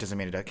that doesn't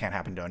mean it can't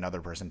happen to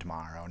another person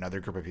tomorrow, another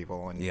group of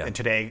people, and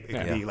today it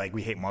could be like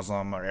we hate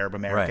Muslim or Arab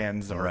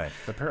Americans, or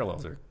the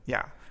parallels are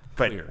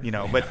But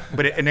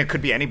it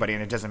could be anybody,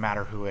 and it doesn't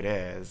matter who it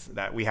is.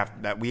 That we have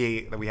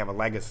a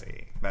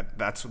legacy.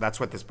 That's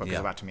what this book is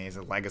about to me, is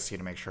a legacy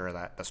to make sure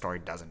that the story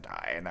doesn't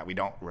die and that we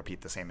don't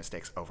repeat the same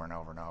mistakes over and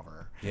over and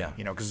over. Yeah.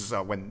 Because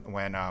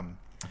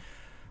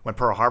when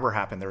Pearl Harbor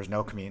happened, there was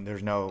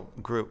no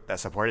group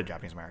that supported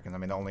Japanese Americans. I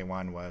mean, the only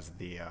one was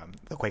the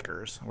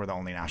Quakers were the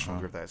only national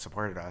group that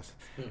supported us.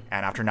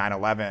 And after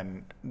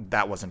 9/11,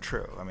 that wasn't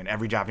true. I mean,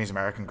 every Japanese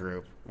American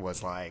group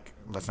was like,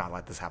 let's not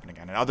let this happen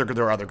again. And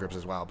there were other groups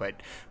as well,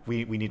 but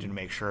we needed to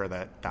make sure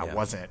that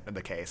wasn't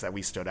the case, that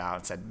we stood out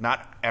and said,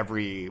 not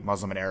every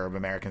Muslim and Arab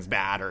American is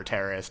bad or a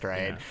terrorist,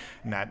 right? Yeah.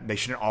 And that they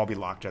shouldn't all be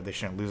locked up. They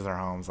shouldn't lose their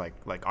homes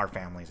like our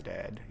families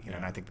did.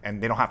 And I think,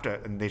 and they don't have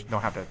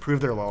to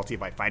prove their loyalty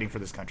by fighting for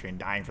this country and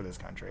dying for this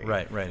country.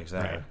 Right,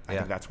 exactly. Right? I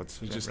think that's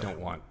what's you just don't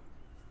want.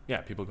 Yeah,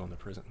 people going to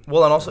prison.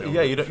 Well, and also,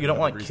 you don't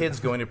want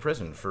kids going to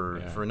prison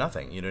for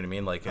nothing. You know what I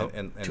mean? Like,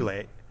 and too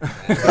late.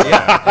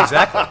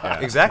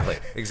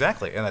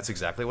 Exactly, and that's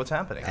exactly what's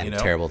happening. And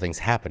terrible things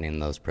happen in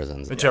those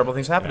prisons. And terrible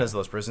things happen in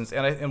those prisons.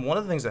 And one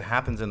of the things that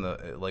happens in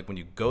when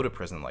you go to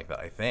prison like that,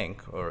 I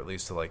think, or at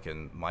least like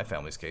in my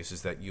family's case,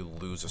 is that you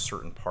lose a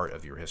certain part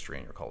of your history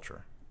and your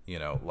culture.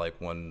 Like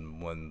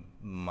when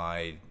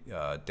my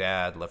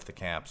dad left the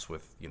camps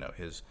with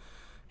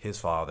his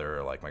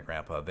father, like my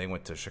grandpa, they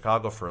went to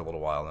Chicago for a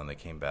little while, and then they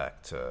came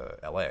back to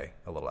L.A.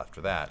 a little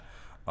after that.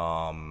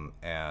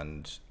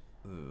 And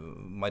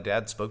my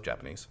dad spoke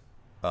Japanese.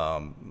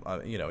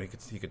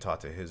 He could talk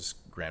to his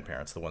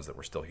grandparents, the ones that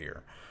were still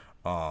here,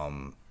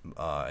 and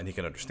he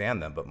could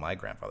understand them. But my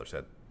grandfather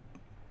said,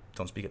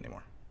 "Don't speak it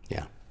anymore."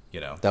 Yeah,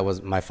 that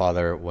was my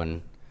father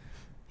when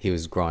he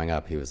was growing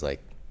up. He was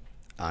like,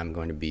 I'm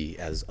going to be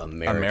as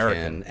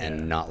American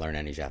and not learn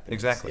any Japanese.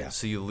 Exactly. Yeah.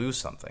 So you lose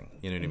something.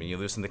 You know what I mean? You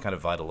lose something kind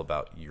of vital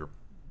about your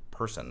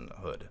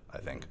personhood, I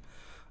think.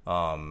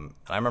 And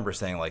I remember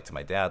saying to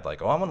my dad, I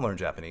want to learn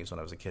Japanese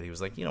when I was a kid. He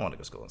was like, you don't want to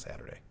go to school on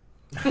Saturday.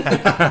 You know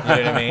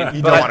what I mean? And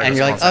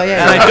you're like, oh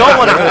yeah. And I don't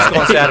want to go to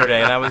school on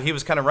Saturday. And he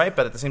was kind of right,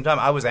 but at the same time,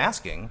 I was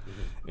asking.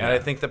 And I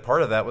think that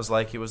part of that was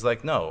he was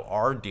like, no,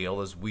 our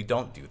deal is we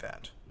don't do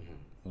that.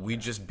 We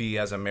just be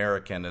as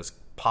American as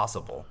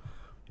possible.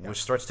 Which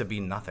starts to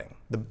be nothing.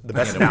 The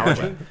best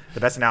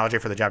analogy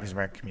for the Japanese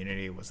American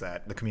community was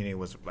that the community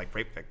was like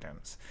rape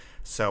victims.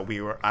 So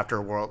we were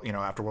after World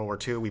War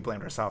II, we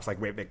blamed ourselves. Like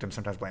rape victims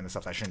sometimes blame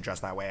themselves. I shouldn't dress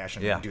that way. I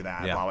shouldn't do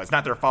that. Well, it's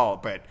not their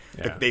fault, but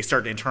they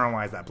started to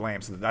internalize that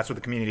blame. So that's what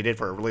the community did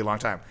for a really long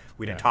time.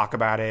 We didn't talk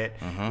about it.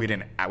 We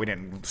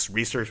didn't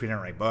research. We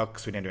didn't write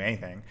books. We didn't do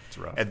anything. It's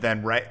rough. And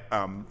then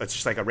it's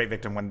just like a rape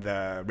victim. When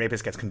the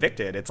rapist gets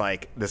convicted, it's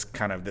like this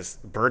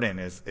burden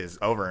is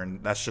over,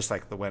 and that's just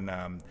like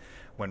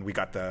when we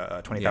got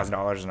the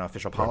 $20,000 in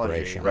official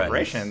apology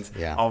reparations,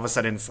 all of a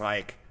sudden it's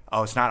like,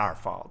 oh, it's not our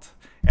fault.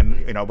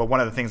 And but one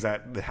of the things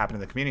that happened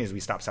in the community is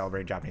we stopped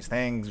celebrating Japanese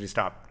things, we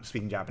stopped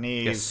speaking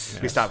Japanese,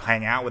 we stopped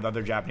hanging out with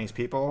other Japanese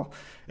people,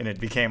 and it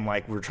became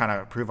like we were trying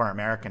to prove our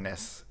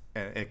Americanness.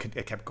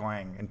 It kept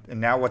going, and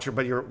now what you're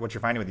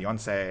finding with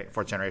Yonsei,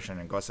 fourth generation,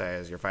 and Gosei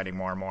is you're finding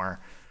more and more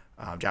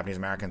Japanese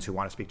Americans who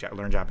want to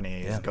learn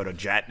Japanese, go to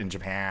JET in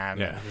Japan.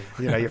 Yeah.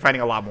 You're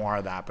finding a lot more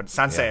of that, but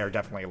Sansei are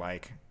definitely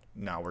like,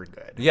 no, we're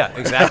good. Yeah,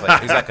 exactly.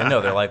 No,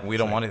 they're like, we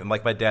don't want to.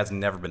 Like, my dad's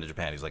never been to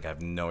Japan. He's like, I have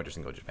no interest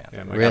in going to Japan.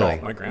 Yeah,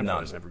 my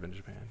grandfather's never been to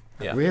Japan.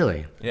 Yeah.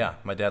 Really? Yeah,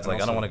 my dad's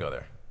like, I don't want to go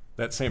there.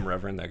 That same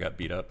reverend that got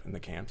beat up in the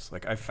camps,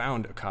 I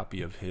found a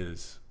copy of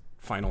his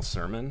final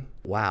sermon.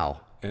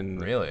 Wow.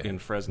 In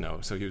Fresno.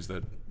 So he was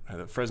the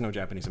Fresno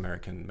Japanese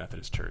American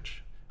Methodist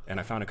Church, and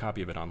I found a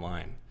copy of it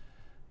online,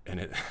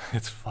 and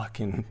it's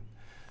fucking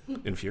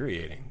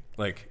infuriating.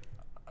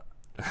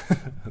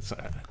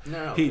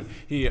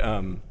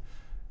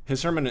 His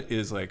sermon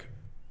is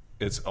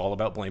it's all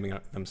about blaming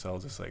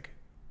themselves. It's like,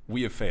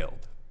 we have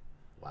failed.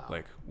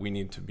 Wow. We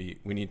need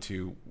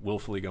to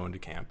willfully go into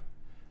camp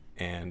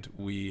and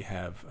we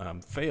have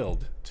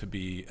failed to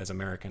be as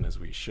American as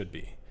we should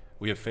be.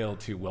 We have failed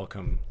to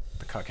welcome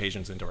the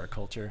Caucasians into our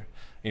culture.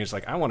 And it's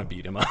like, I want to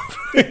beat him up.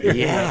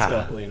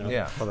 Yeah.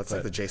 Yeah. Well, that's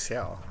like the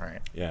JCL, right?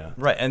 Yeah.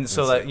 Right, and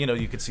so that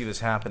you could see this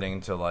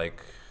happening to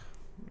like,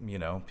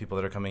 people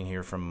that are coming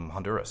here from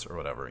Honduras or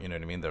whatever. You know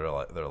what I mean? They're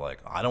like,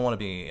 I don't want to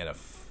be in a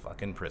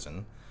fucking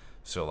prison,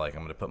 so like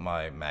I'm gonna put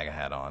my MAGA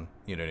hat on.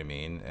 You know what I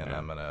mean? And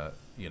I'm gonna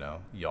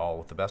y'all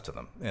with the best of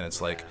them. And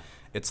it's like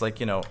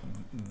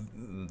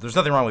there's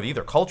nothing wrong with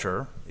either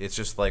culture. It's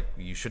just like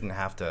you shouldn't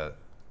have to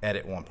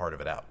edit one part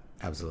of it out.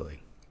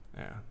 Absolutely.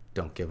 Yeah.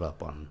 Don't give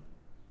up on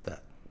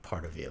that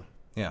part of you.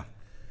 Yeah.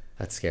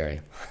 That's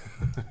scary.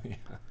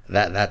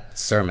 That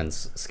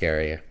sermon's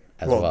scary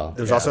as well.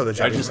 There's also the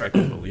Japanese. I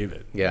couldn't believe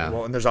it. Yeah.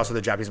 Well, and there's also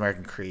the Japanese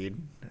American Creed.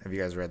 Have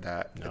you guys read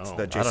that? No. It's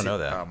the I don't know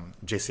that.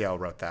 JCL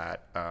wrote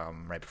that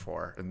right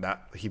before, and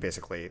that he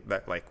basically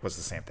was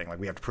the same thing. Like,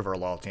 we have to prove our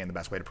loyalty, and the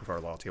best way to prove our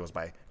loyalty was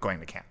by going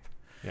to camp.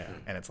 Yeah.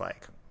 And it's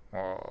like,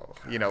 well,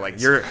 like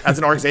you're as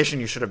an organization,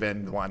 you should have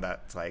been the one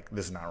that's like,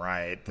 this is not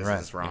right, this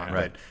is wrong. Yeah.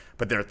 Right.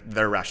 But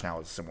their rationale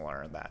is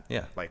similar in that.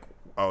 Yeah. Like,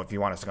 if you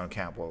want us to go to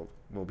camp,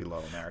 we'll be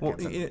low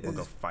Americans and we'll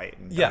go fight.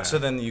 And So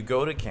then you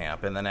go to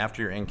camp, and then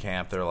after you're in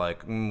camp, they're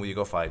like, will you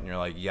go fight? And you're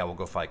like, yeah, we'll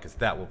go fight because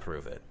that will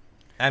prove it.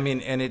 I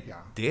mean, and it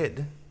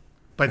did.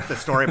 But the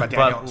story about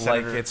Daniel, But,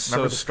 Senator, it's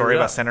remember so the story screwed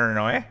about up. Senator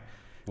Inouye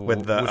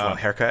with the which one?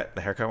 haircut,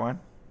 the haircut one?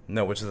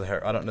 No, which is the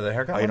hair? I don't know the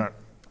haircut. Oh, you one? don't?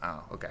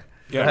 Oh, okay.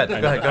 Yeah, Go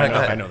ahead.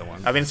 I know the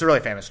one. I mean, it's a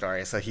really famous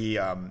story. So he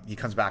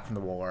comes back from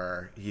the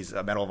war. He's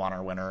a Medal of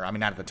Honor winner. I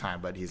mean, not at the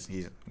time, but he's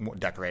a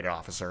decorated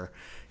officer.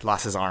 He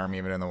lost his arm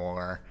even in the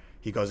war.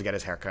 He goes to get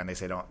his haircut, and they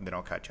say they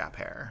don't cut Jap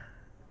hair.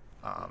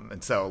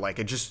 And so like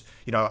it just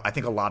I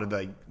think a lot of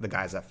the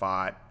guys that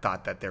thought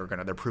that they're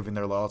proving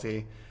their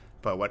loyalty,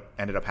 but what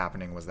ended up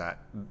happening was that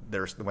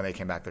when they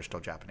came back, they're still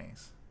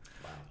Japanese.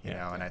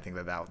 And I think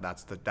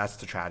that's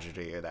the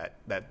tragedy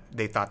that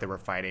they thought they were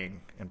fighting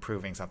and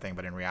proving something,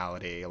 but in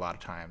reality, a lot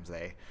of times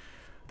they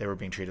were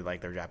being treated like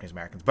they're Japanese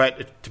Americans.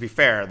 But to be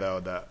fair, though,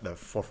 the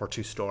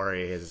 442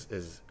 story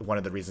is one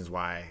of the reasons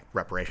why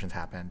reparations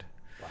happened.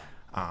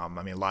 Wow.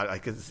 I mean, one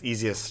of the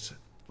easiest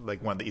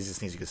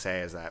things you could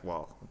say is that,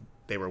 well,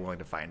 they were willing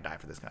to fight and die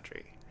for this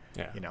country.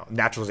 Yeah.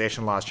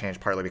 Naturalization laws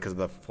changed partly because of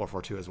the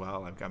 442 as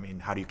well. I mean,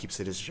 how do you keep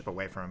citizenship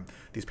away from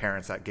these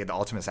parents that gave the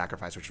ultimate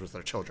sacrifice, which was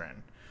their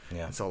children?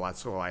 Yeah. And so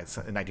that's why in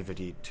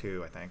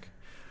 1952, I think,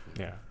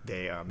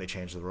 they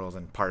changed the rules,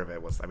 and part of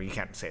it was, I mean, you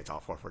can't say it's all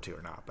 442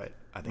 or not, but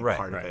I think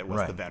part of it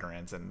was the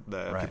veterans and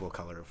the people of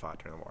color who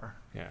fought during the war.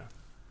 Yeah.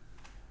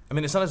 I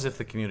mean, it's not as if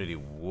the community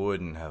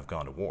wouldn't have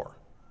gone to war.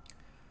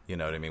 You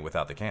know what I mean?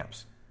 Without the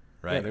camps.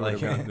 Right? Yeah, they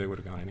would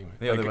have gone anyway.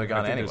 Yeah, they would have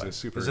gone anyway.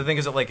 Because the thing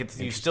is that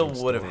you still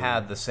would have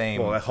had the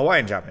same. Well,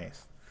 Hawaiian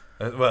Japanese.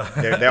 Well,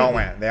 they all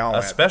went.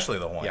 Especially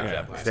the Hawaiian Yeah,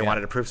 Japanese. they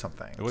wanted to prove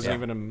something. It wasn't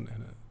even in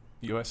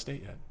a U.S.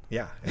 state yet.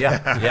 Yeah,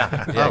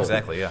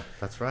 exactly. Yeah,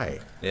 That's right.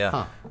 Yeah.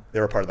 Huh. They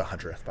were part of the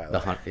 100th, by the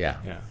way.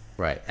 Yeah.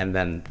 Right. And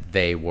then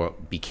they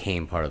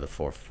became part of the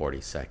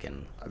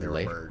 442nd. They were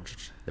later.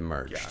 merged. They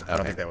merged. Yeah, Okay. I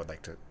don't think they would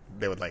like to.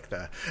 They would like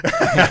the.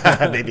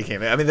 They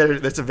became. I mean,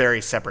 it's a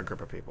very separate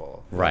group of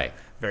people. Right.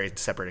 Very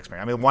separate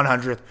experience. I mean,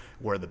 100th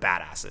were the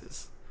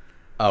badasses.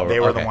 Oh, they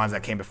were okay. the ones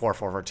that came before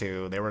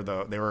 442. They were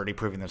already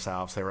proving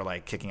themselves. They were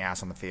like kicking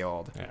ass on the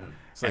field. Yeah.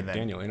 It's like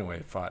Daniel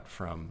Inouye fought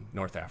from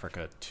North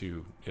Africa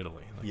to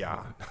Italy.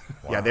 Yeah.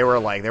 They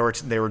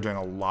were doing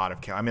a lot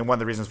of killing. I mean, one of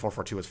the reasons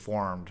 442 was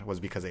formed was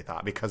because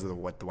of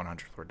what the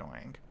 100th were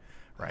doing.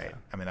 Right. Yeah.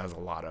 I mean, that was a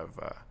lot of.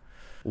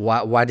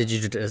 Why did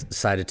you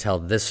decide to tell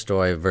this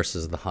story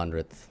versus the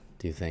 100th,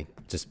 do you think?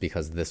 Just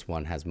because this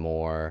one has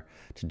more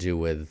to do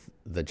with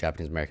the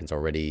Japanese Americans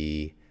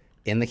already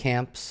in the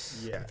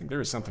camps? Yeah. I think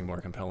there is something more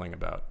compelling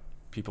about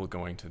people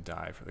going to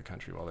die for the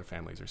country while their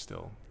families are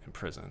still in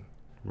prison.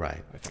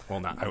 Right. I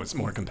think, I was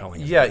more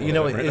compelling. Yeah,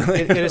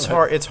 it is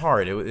hard. It's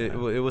hard. It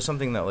was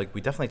something that we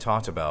definitely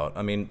talked about.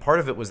 I mean, part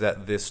of it was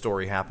that this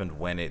story happened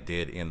when it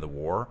did in the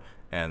war,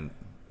 and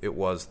they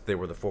were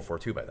the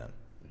 442 by then,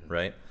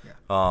 right?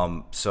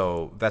 Yeah.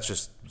 So that's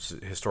just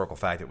historical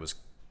fact. It was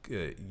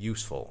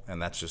useful, and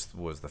that's just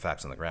was the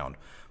facts on the ground.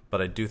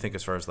 But I do think,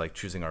 as far as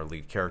choosing our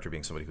lead character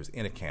being somebody who's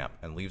in a camp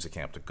and leaves a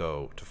camp to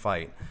go to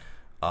fight,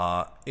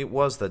 it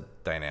was the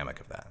dynamic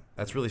of that.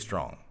 That's really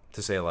strong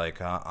to say,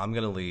 I'm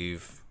going to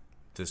leave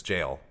this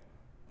jail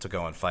to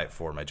go and fight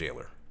for my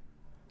jailer.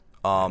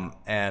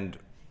 And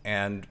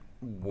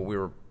what we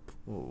were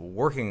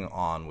working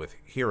on with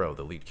Hiro,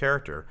 the lead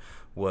character,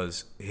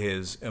 was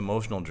his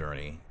emotional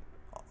journey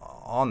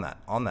on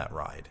that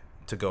ride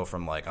to go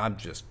from I'm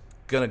just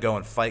going to go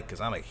and fight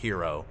because I'm a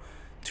hero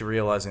to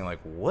realizing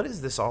what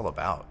is this all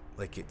about?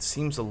 It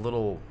seems a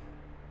little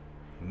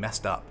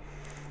messed up,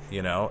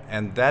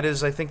 and that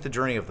is, I think, the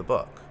journey of the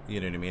book. You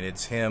know what I mean?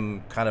 It's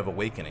him kind of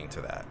awakening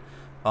to that,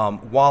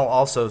 while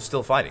also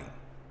still fighting.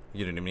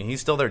 You know what I mean?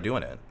 He's still there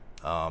doing it,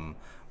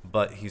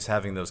 but he's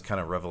having those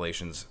kind of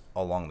revelations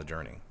along the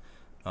journey,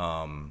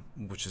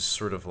 which is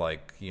sort of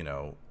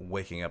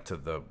waking up to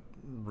the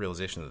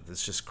realization that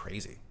it's just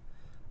crazy.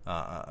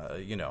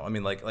 I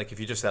mean, like if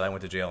you just said I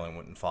went to jail and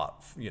went and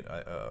fought,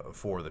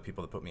 for the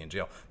people that put me in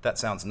jail, that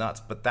sounds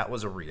nuts, but that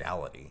was a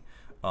reality.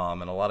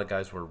 And a lot of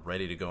guys were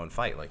ready to go and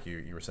fight, like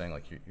you were saying,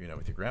 like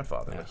with your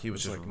grandfather, like he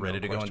was just ready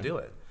to go and do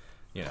it,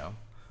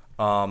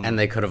 And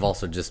they could have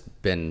also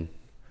just been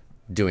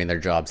doing their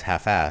jobs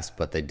half-assed,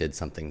 but they did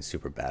something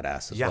super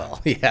badass as well.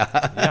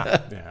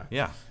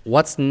 Yeah.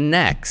 What's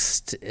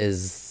next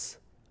is,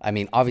 I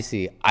mean,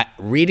 obviously,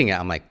 reading it,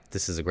 I'm like,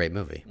 this is a great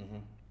movie. Mm-hmm.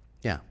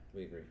 Yeah.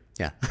 We agree.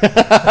 Yeah.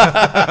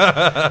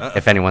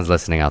 If anyone's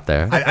listening out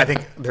there. I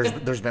think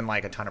there's been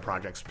like a ton of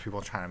projects,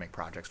 people trying to make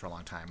projects for a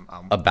long time.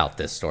 About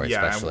this story,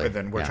 especially. And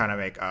then we're trying to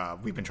make,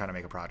 we've been trying to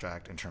make a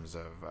project in terms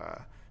of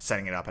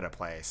setting it up at a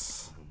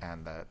place.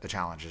 And the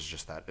challenge is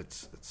just that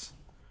it's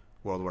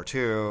World War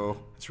II,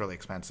 it's really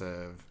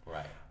expensive.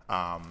 Right.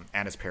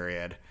 And it's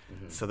period.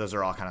 Mm-hmm. So those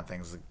are all kind of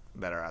things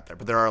that are out there.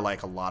 But there are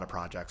like a lot of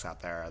projects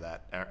out there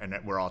and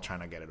we're all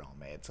trying to get it all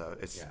made. So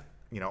it's,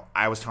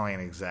 I was telling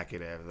an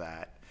executive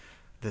that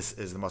this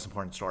is the most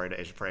important story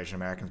for Asian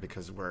Americans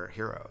because we're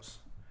heroes.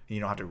 You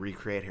don't have to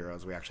recreate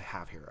heroes. We actually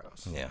have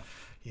heroes. Yeah.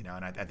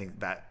 And I think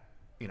that,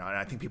 and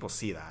I think people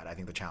see that. I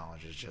think the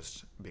challenge is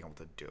just being able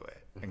to do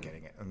it and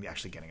getting it and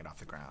actually getting it off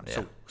the ground.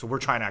 Yeah. So we're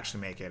trying to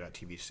actually make it a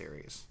TV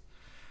series.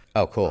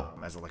 Oh, cool.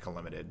 As like a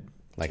limited,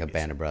 like a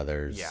Band of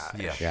Brothers.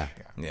 Yeah.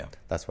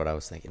 That's what I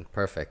was thinking.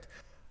 Perfect.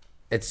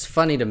 It's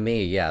funny to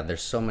me. Yeah,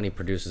 there's so many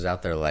producers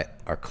out there like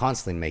are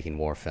constantly making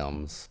war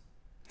films.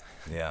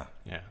 Yeah.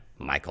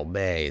 Michael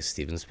Bay,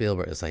 Steven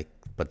Spielberg. It's like,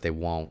 but they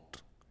won't.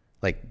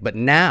 Like, but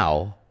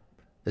now,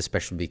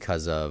 especially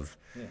because of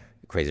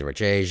Crazy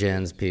Rich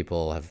Asians,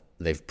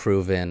 they've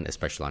proven,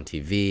 especially on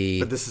TV.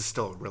 But this is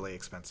still really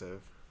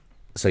expensive.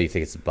 So you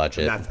think it's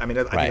budget? I think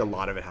a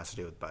lot of it has to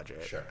do with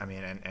budget. Sure. I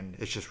mean, and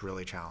it's just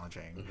really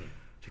challenging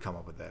to come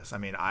up with this. I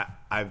mean,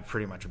 I've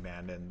pretty much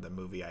abandoned the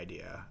movie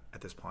idea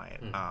at this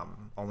point,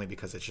 only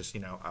because it's just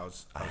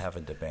I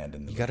haven't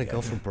abandoned. You got to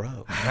go for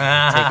broke. Sorry,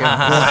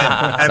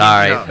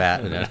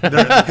 Matt.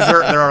 Because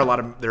there are a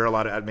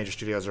lot of major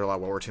studios. There are a lot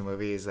of World War II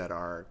movies that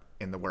are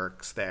in the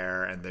works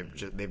there, and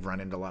they've run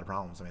into a lot of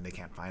problems. I mean, they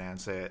can't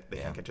finance it, they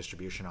can't get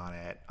distribution on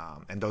it,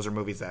 and those are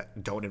movies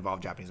that don't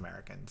involve Japanese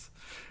Americans.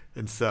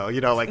 And so, and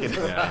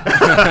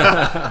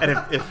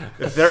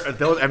if they're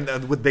those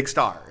and with big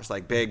stars,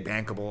 like big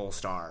bankable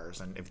stars,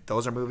 and if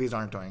those are movies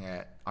aren't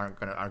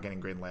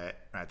getting greenlit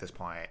at this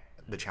point,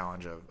 the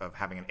challenge of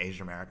having an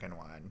Asian American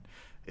one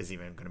is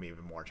even going to be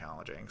even more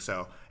challenging.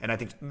 So, and I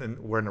think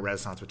we're in a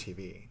renaissance with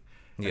TV.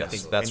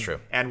 Yes, that's true.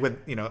 And with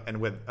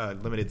a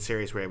limited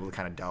series, we're able to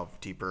kind of delve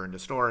deeper into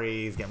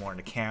stories, get more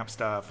into camp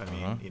stuff. I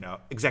mean,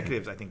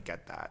 executives, I think,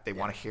 get that. They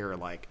want to hear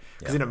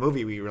because in a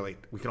movie we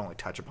can only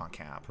touch upon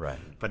camp, right?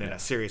 But in a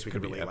series we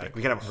could really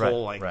we could have a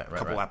whole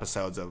couple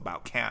episodes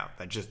about camp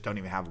that just don't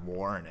even have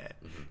war in it,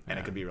 and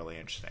it could be really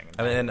interesting.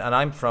 I mean, and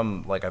I'm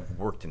from I've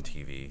worked in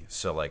TV,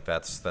 so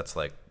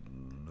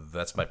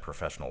that's my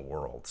professional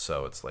world.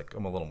 So it's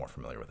I'm a little more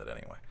familiar with it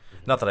anyway.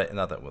 Not that I've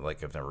never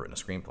written a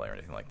screenplay or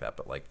anything like that,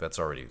 but that's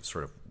already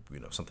sort of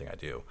something I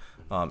do,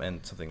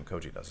 and something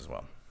Koji does as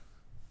well.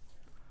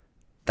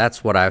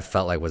 That's what I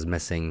felt like was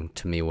missing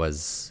to me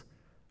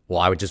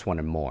I would just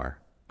wanted more.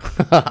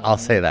 I'll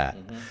say that.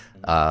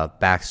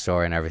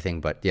 Backstory and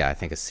everything, but I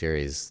think a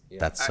series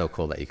that's so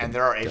cool that you can. And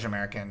there are Asian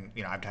American.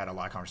 I've had a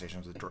lot of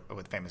conversations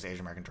with famous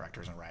Asian American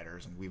directors and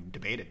writers, and we've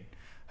debated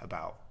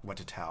about what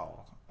to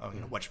tell.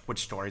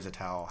 Which stories to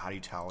tell, how do you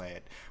tell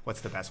it,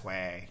 what's the best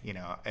way,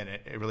 and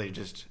it really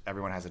just,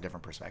 everyone has a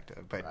different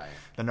perspective. But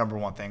the number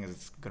one thing is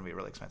it's going to be a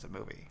really expensive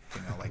movie.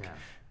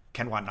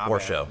 Ken Watanabe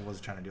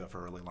was trying to do it for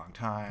a really long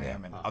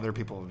time, and other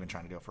people have been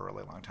trying to do it for a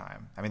really long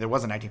time. I mean, there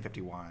was a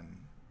 1951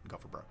 Go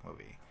for Broke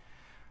movie.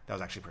 That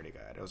was actually pretty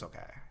good. It was okay.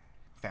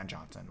 Fan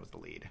Johnson was the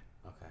lead.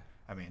 Okay.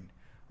 I mean,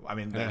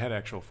 it had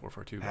actual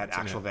 442. Had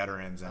actual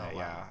veterans in it,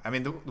 wow. I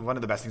mean, one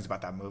of the best things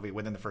about that movie,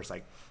 within the first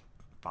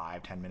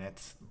 5-10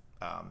 minutes,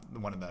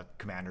 one of the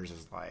commanders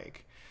is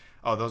like,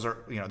 oh, those are,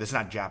 this is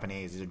not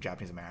Japanese, these are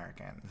Japanese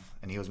Americans.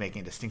 And he was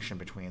making a distinction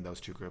between those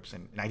two groups.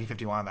 In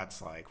 1951,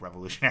 that's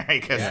revolutionary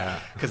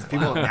because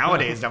people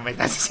nowadays don't make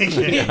that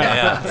distinction.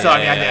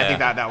 I think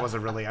that was a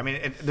really,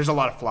 there's a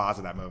lot of flaws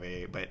in that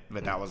movie, but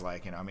that was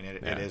it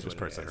is what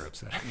parts it is. that are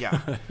upsetting.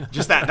 Yeah.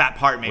 Just that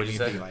part made me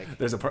be like.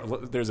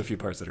 There's a few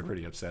parts that are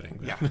pretty upsetting.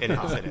 Yeah, it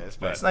is.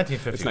 But it's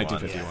 1951. It's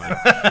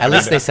 1951. At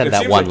least they said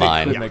that one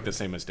line. They could make the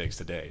same mistakes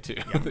today, too.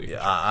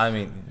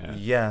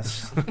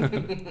 Yes.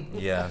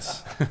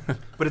 Yes.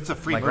 But it's a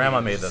free movie. My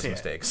grandma made those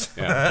mistakes.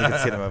 You can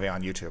see the movie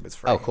on YouTube. It's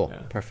free. Oh, cool.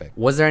 Yeah. Perfect.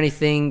 Was there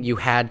anything you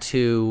had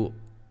to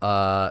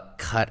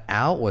cut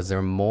out? Was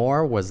there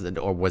more? Was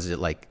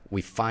it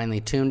we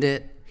finally tuned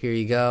it? Here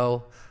you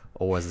go.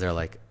 Or was there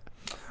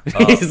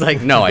he's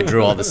like, no, I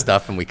drew all the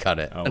stuff and we cut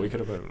it. Oh, we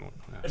could have put one.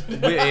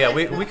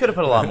 We could have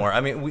put a lot more.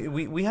 I mean,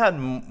 we had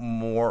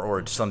more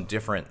or some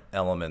different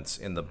elements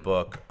in the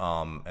book,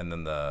 and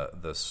then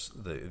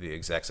the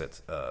execs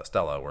at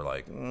Stella were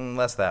like,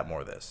 less that,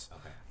 more this.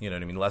 Okay. You know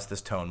what I mean? Less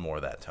this tone, more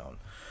that tone.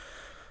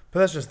 But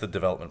that's just the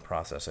development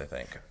process, I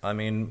think. I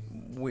mean,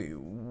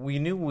 we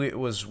knew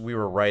we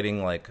were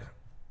writing like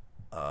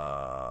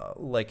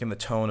in the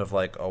tone of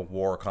like a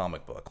war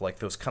comic book, like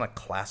those kind of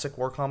classic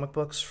war comic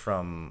books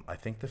from I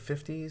think the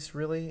 50s.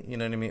 Really, you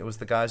know what I mean? It was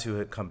the guys who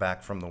had come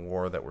back from the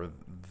war that were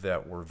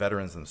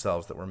veterans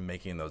themselves that were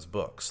making those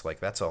books.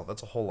 Like that's a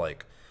whole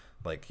like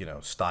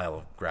style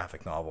of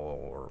graphic novel,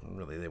 or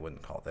really they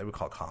would call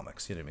it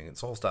comics. You know what I mean?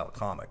 It's a whole style of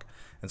comic.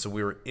 And so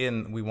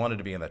we wanted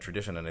to be in that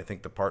tradition. And I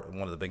think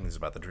one of the big things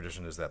about the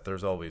tradition is that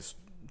there's always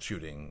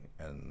shooting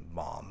and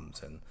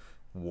bombs and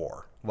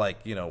war. Like,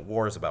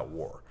 war is about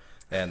war.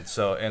 And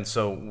so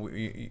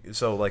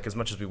like as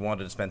much as we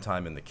wanted to spend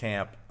time in the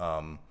camp,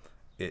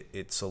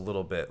 it's a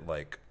little bit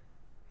like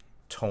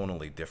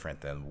tonally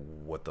different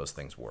than what those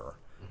things were.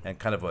 Mm-hmm. And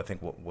kind of I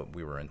think what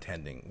we were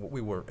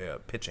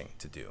pitching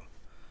to do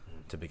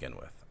to begin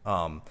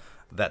with.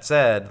 That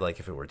said, like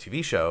if it were a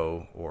TV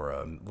show or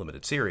a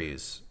limited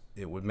series,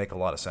 it would make a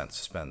lot of sense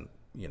to spend,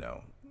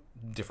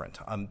 different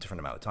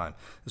amount of time,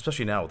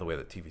 especially now with the way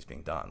that TV's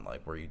being done,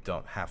 like where you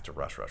don't have to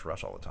rush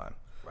all the time,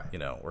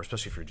 right. Or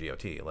especially for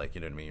GOT, like, you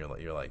know what I mean?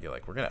 You're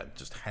like, we're going to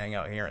just hang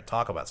out here and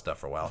talk about stuff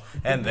for a while.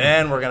 And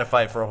then we're going to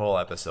fight for a whole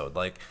episode.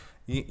 Like,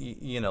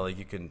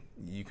 like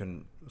you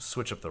can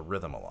switch up the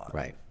rhythm a lot.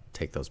 Right.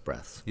 Take those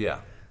breaths.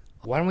 Yeah.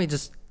 Why don't we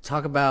just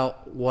talk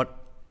about what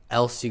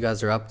else you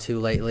guys are up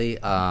to lately?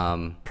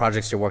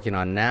 Projects you're working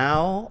on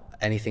now?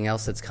 Anything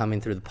else that's coming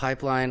through the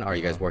pipeline? Are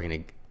you guys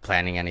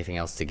planning anything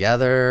else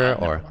together? I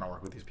never want to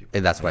work with these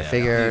people. That's what I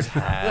figured. He's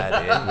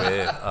had it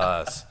with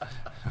us.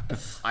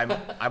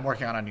 I'm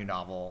working on a new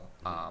novel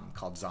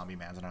called Zombie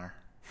Manzanar.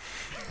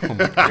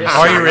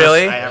 Are you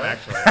really? I am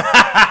actually.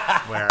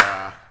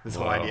 Where this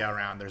whole idea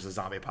around there's a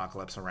zombie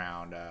apocalypse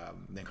around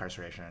the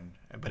incarceration,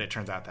 but it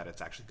turns out that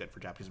it's actually good for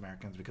Japanese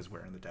Americans because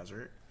we're in the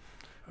desert.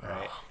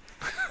 Right.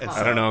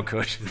 I don't know,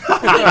 Coach.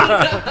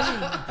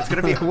 It's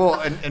gonna be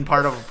and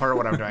part of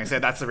what I'm doing. So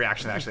that's the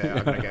reaction actually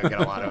I'm gonna get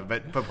a lot of.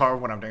 But part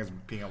of what I'm doing is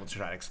being able to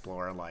try to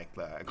explore like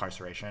the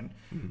incarceration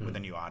with a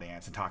new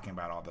audience and talking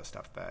about all the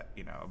stuff that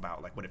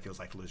about like what it feels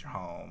like to lose your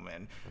home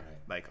and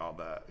like all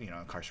the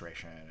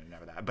incarceration and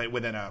everything that. But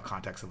within a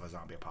context of a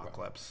zombie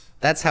apocalypse.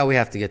 That's how we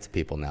have to get to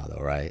people now,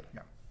 though, right?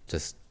 Yeah.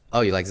 Just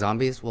you like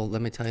zombies? Well,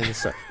 let me tell you this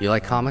story. You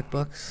like comic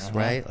books,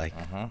 right? Like.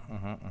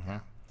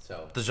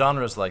 So the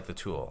genre is like the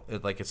tool.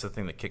 It's the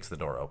thing that kicks the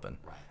door open.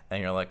 Right.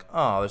 And you're like,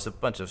 oh, there's a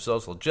bunch of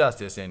social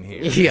justice in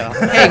here. Yeah,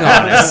 hang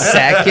on a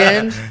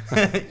second.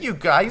 You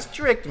guys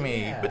tricked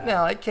me, but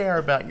now I care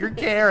about your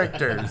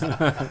characters.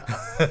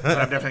 But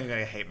I'm definitely going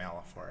to hate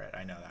mail for it.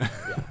 I know that.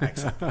 Yeah. I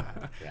accept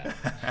that.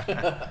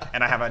 Yeah.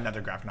 And I have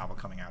another graphic novel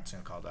coming out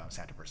soon called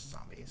Santa vs.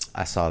 Zombies.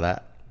 I saw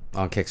that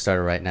on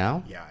Kickstarter right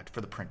now. Yeah,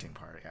 for the printing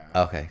part,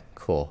 yeah. Okay,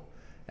 cool.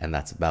 And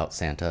that's about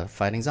Santa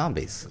fighting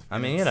zombies. I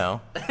mean,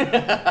 and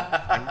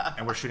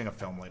we're shooting a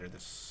film later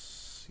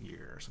this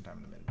year,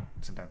 sometime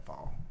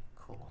fall.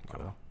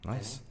 Cool.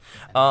 Nice.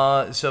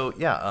 I'm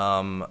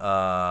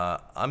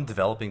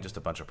developing just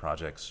a bunch of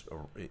projects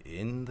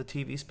in the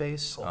TV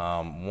space. Cool.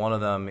 One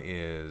of them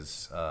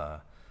is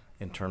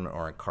internment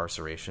or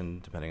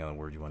incarceration, depending on the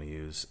word you want to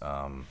use,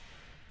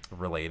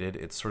 related.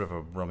 It's sort of a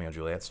Romeo and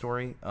Juliet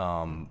story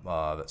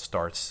that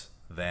starts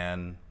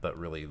then but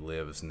really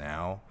lives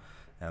now.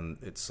 And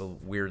it's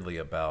weirdly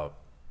about,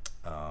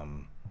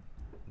 kind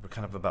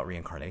of about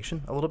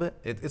reincarnation a little bit.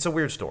 It's a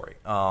weird story,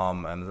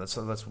 and that's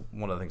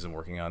one of the things I'm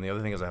working on. The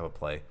other thing is I have a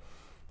play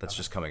that's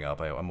just coming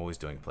up. I'm always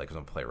doing a play because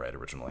I'm a playwright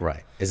originally.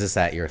 Right. Is this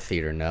at your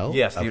Theater Note?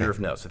 Yes, Theater of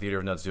Notes. So Theater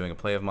of Notes doing a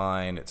play of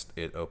mine.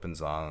 It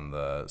opens on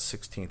the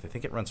 16th. I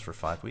think it runs for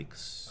 5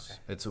 weeks. Okay.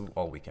 It's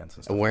all weekends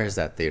and stuff. Where is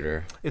that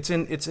theater? It's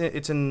in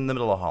the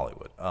middle of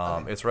Hollywood.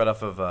 It's right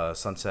off of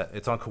Sunset.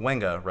 It's on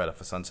Cahuenga, right off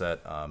of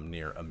Sunset,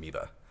 near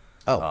Amoeba.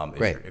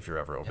 Great. If you're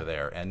ever over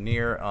there. And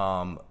near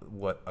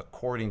what,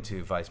 according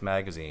to Vice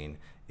magazine,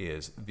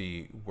 is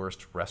the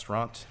worst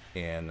restaurant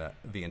in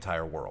the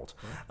entire world.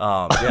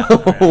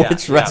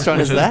 Which restaurant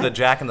is that? The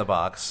Jack in the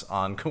Box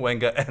on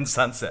Cahuenga and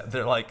Sunset.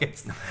 They're like,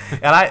 it's,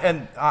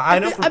 and I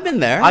know I've been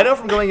there. I know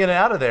from going in and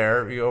out of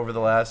there over the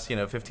last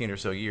 15 or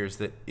so years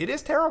that it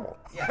is terrible.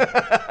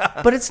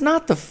 Yeah. But it's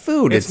not the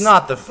food. It's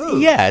not the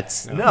food. Yeah,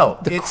 it's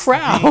the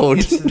crowd.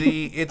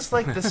 It's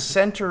like the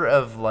center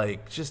of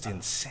like just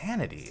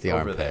insanity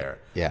over there.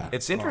 Yeah,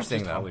 it's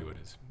interesting though. Hollywood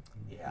is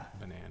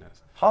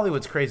bananas.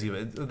 Hollywood's crazy,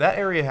 but that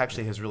area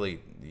actually has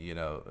really,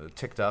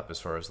 ticked up as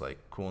far as like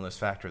coolness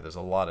factor. There's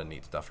a lot of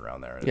neat stuff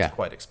around there, and it's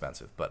quite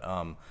expensive. But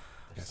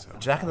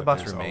Jack in the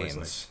Box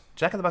remains.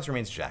 Jack in the Box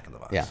remains Jack in the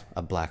Box. Yeah,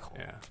 a black hole.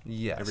 Yeah.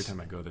 Yes. Every time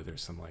I go there,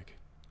 there's some like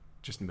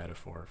just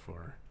metaphor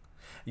for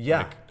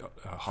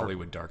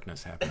Hollywood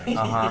darkness happening.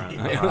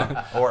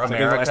 Or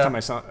America.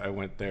 Last time I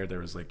went there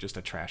was like just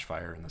a trash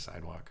fire in the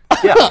sidewalk.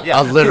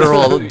 A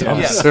literal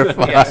dumpster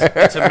fire. Yes.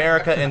 It's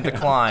America in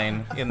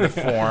decline in the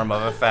form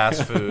of a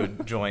fast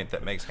food joint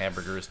that makes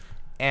hamburgers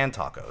and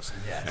tacos.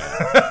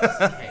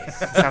 Yeah.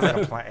 Sounds like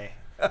a play.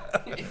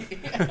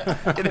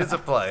 It is a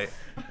play.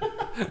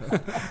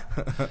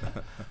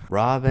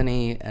 Rob,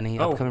 any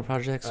upcoming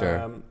projects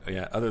or?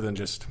 Other than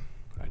just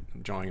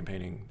drawing and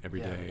painting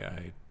every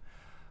day.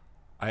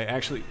 I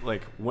actually,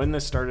 like, when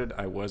this started,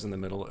 I was in the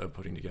middle of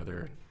putting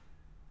together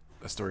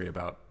a story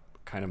about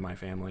kind of my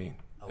family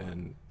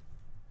and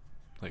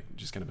like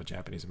just kind of a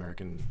Japanese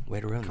American way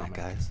to ruin that,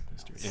 guys.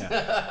 History.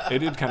 Yeah, it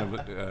did kind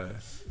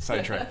of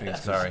sidetrack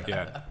things. Sorry.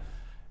 Yeah,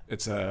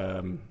 it's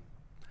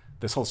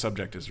this whole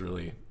subject is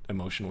really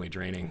emotionally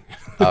draining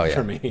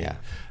for me. Yeah,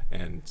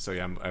 and so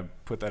I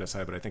put that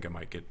aside, but I think I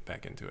might get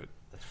back into it.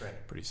 That's great.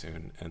 Pretty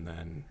soon, and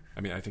then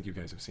I mean I think you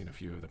guys have seen a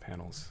few of the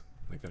panels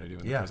like that I do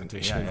in the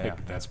presentation.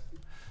 That's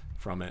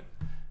from it,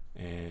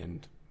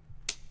 and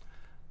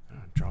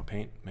draw,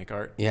 paint, make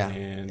art. Yeah,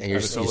 and I have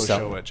a solo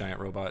show at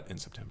Giant Robot in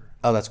September.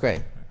 Oh, that's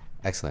great.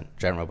 Excellent.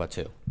 Giant Robot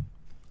 2.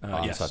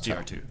 Yes,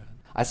 GR2.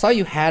 I saw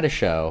you had a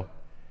show,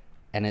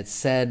 and it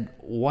said,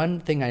 one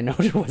thing I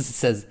noted was it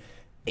says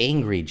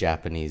angry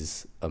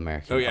Japanese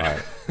American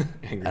art.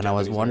 And I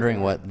was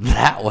wondering what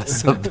that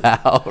was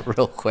about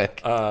real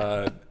quick.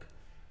 My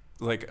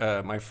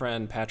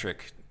friend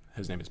Patrick,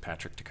 his name is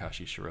Patrick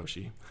Takashi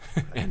Shiroshi,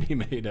 and he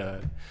made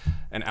an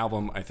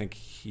album. I think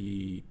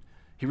he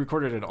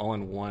recorded it all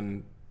in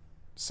one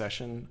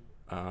session.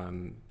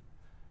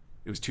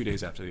 It was 2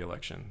 days after the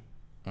election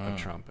of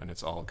Trump, and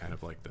it's all kind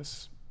of like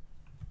this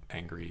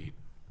angry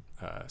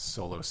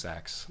solo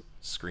sax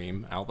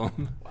scream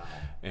album. Wow.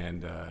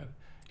 And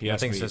he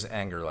asked me... I think it says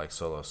anger like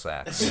solo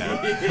sax.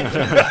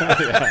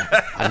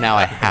 And now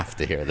I have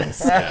to hear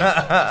this.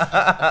 Yeah,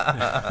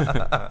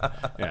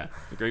 a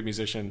great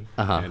musician,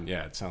 and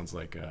it sounds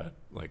like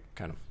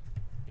kind of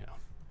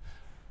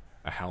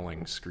a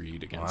howling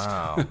screed against.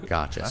 Wow,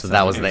 gotcha. So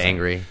that was the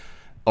angry,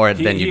 or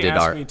then you did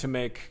art. He asked me to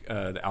make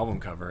the album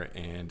cover,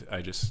 and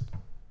I just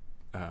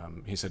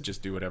he said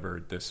just do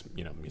whatever this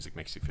music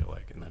makes you feel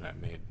like, and then I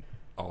made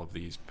all of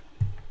these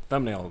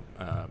thumbnail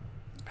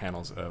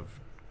panels of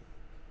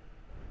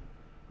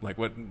like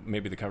what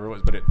maybe the cover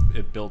was, but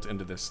it built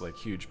into this like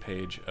huge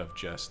page of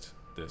just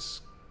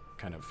this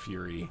kind of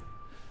fury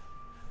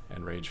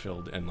and rage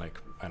filled and like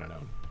I don't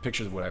know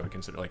pictures of what I would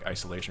consider like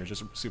isolation or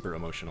just super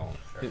emotional.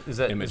 Is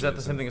that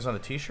the same thing as on the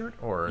T-shirt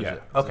or is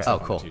it? Okay. Oh,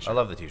 cool. I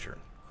love the T-shirt.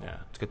 Yeah,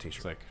 it's a good T-shirt.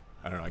 It's like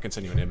I don't know. I can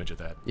send you an image of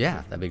that.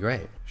 Yeah, that'd be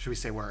great. Should we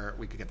say where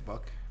we could get the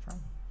book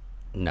from?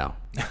 No.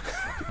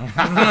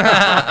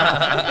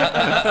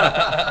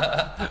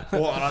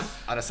 Well,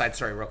 on a side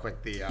story, real quick.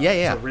 So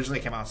originally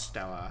it came out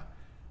Stella,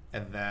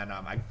 and then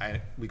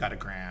we got a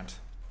grant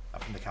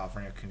from the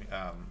California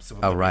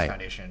Civil Liberties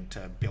Foundation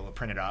to be able to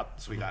print it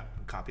up. So we got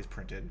copies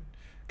printed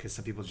because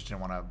some people just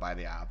didn't want to buy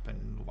the app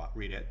and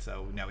read it.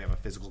 So now we have a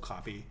physical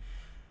copy,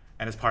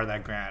 and as part of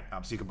that grant,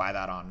 so you can buy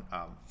that on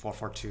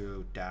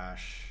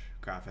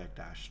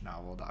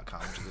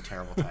 442-graphic-novel.com, which is a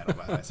terrible title,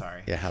 by the way.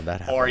 Sorry. Yeah, how'd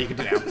that happen? Or you can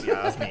do Amazon.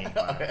 Yeah, that's me.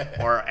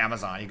 Or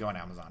Amazon. You go on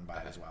Amazon and buy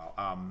it as well.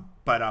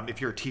 But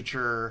if you're a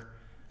teacher,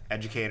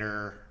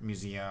 educator,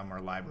 museum, or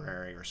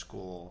library or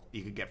school,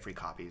 you could get free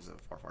copies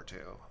of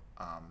 442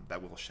 that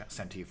we'll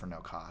send to you for no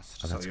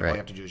cost. So all you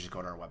have to do is just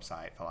go to our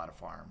website, fill out a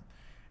form,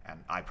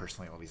 and I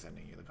personally will be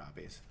sending you the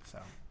copies. So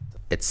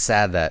it's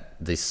sad that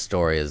this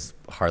story is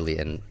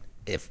hardly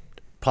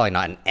probably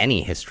not in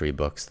any history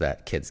books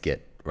that kids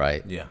get,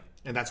 right? Yeah.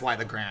 And that's why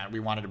the grant,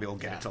 we wanted to be able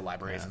to get it to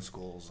libraries and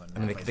schools.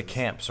 And the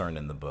camps aren't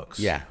in the books.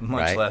 Yeah.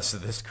 Much less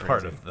this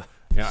part of the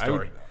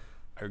story.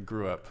 I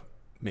grew up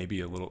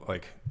maybe a little,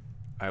 like,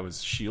 I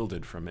was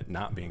shielded from it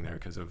not being there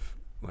because of,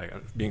 like,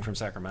 being from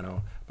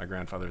Sacramento. My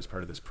grandfather was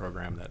part of this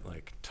program that,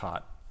 like,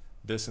 taught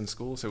this in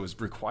school. So it was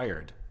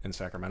required in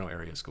Sacramento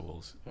area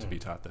schools to be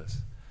taught this.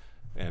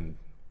 And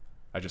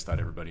I just thought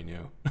everybody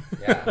knew.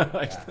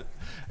 Yeah.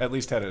 At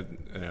least had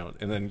and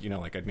then,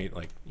 like I'd meet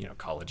like,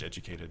 college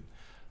educated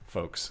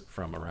folks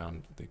from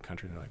around the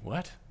country. And they're like,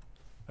 what?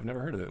 I've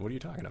never heard of it. What are you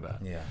talking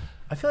about? Yeah.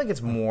 I feel like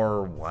it's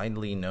more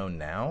widely known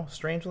now,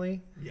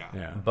 strangely.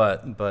 Yeah.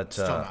 But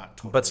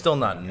still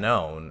not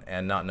known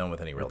and not known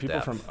with any real people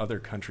depth. from other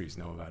countries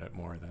know about it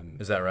more than.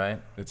 Is that right?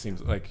 It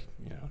seems like,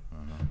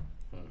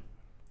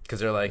 Because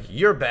they're like,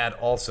 you're bad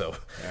also.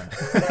 Yeah.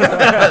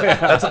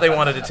 That's what they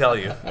wanted to tell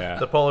you. Yeah.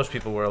 The Polish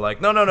people were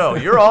like, no,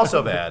 you're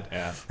also bad.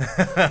 Yeah.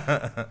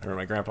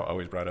 My grandpa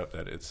always brought up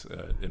that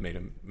it made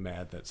him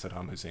mad that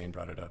Saddam Hussein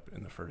brought it up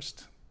in the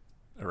first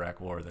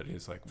Iraq war, that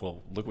he's like,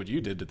 well, look what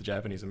you did to the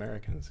Japanese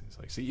Americans. He's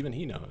like, see, even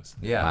he knows.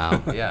 Yeah.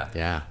 Wow. Yeah.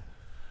 Yeah.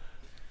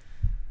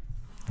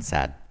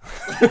 Sad.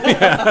 But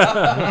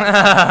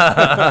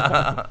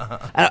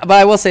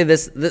I will say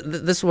this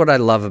is what I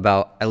love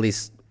about, at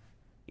least,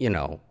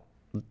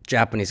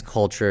 Japanese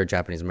culture,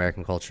 Japanese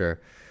American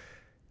culture.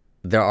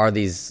 There are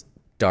these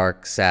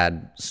dark,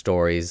 sad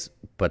stories,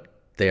 but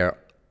there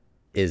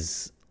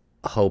is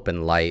hope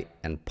and light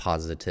and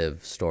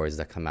positive stories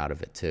that come out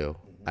of it too.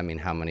 I mean,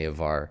 how many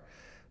of our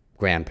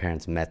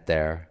grandparents met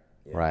there,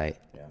 right?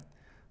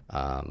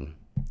 Yeah.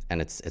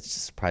 And it's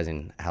just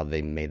surprising how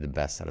they made the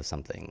best out of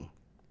something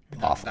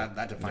awful.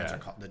 That defines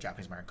the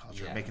Japanese American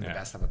culture, making the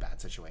best of a bad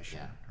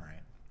situation,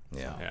 right?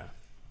 Yeah. Yeah.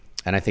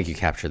 And I think you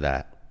captured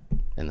that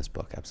in this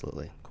book,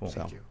 absolutely. Cool. So,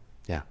 Thank you.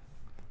 Yeah.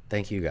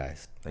 Thank you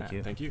guys. Thank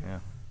you. Thank you. Yeah.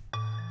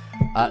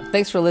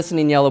 Thanks for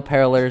listening, Yellow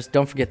Parallers.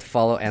 Don't forget to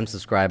follow and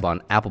subscribe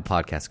on Apple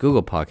Podcasts,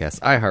 Google Podcasts,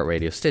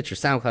 iHeartRadio, Stitcher,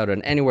 SoundCloud,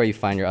 and anywhere you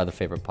find your other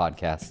favorite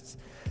podcasts.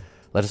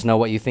 Let us know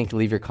what you think.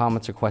 Leave your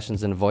comments or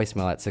questions in a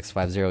voicemail at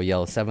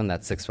 650-YELLOW-7.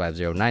 That's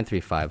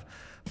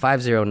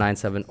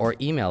 650-935-5097. Or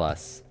email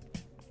us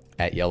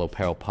at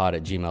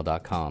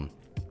yellowperilpod@gmail.com.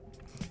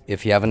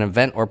 If you have an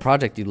event or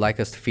project you'd like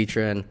us to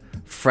feature in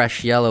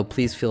Fresh Yellow,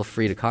 please feel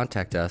free to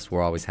contact us.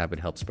 We're always happy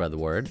to help spread the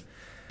word.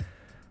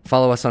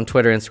 Follow us on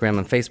Twitter, Instagram,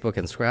 and Facebook,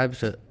 and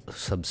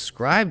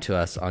subscribe to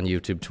us on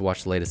YouTube to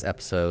watch the latest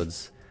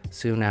episodes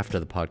soon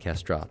after the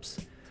podcast drops.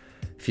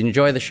 If you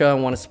enjoy the show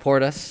and want to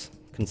support us,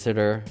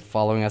 consider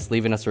following us,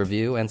 leaving us a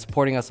review, and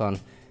supporting us on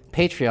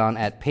Patreon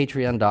at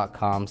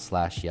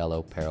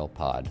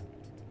patreon.com/yellowperilpod.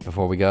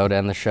 Before we go to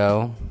end the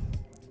show,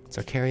 it's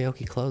our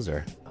karaoke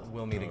closer.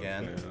 We'll meet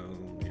again.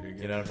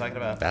 You know what I'm talking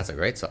about? That's a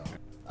great song.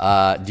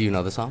 Do you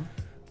know the song?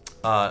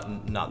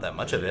 Not that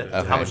much of it.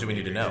 Okay. How much do we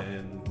need to know?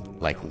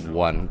 Like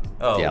one,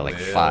 like we'll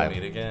 5.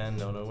 Meet again.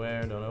 Don't know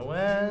where, don't know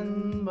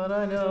when, but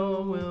I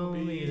know we'll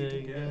meet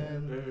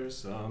again.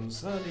 Some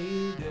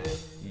sunny day.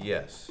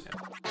 Yes.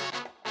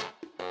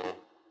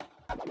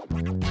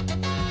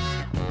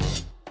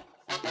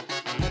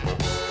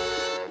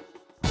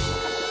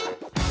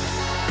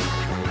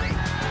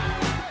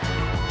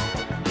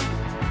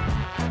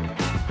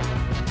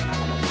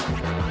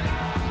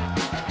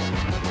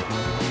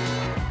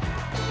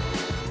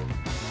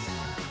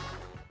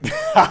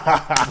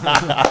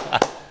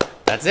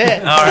 That's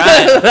it. All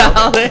right.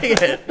 I'll take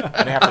it. I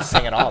didn't have to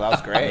sing it all. That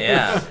was great.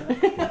 Yeah.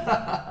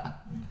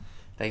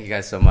 Thank you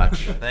guys so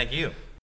much. Thank you.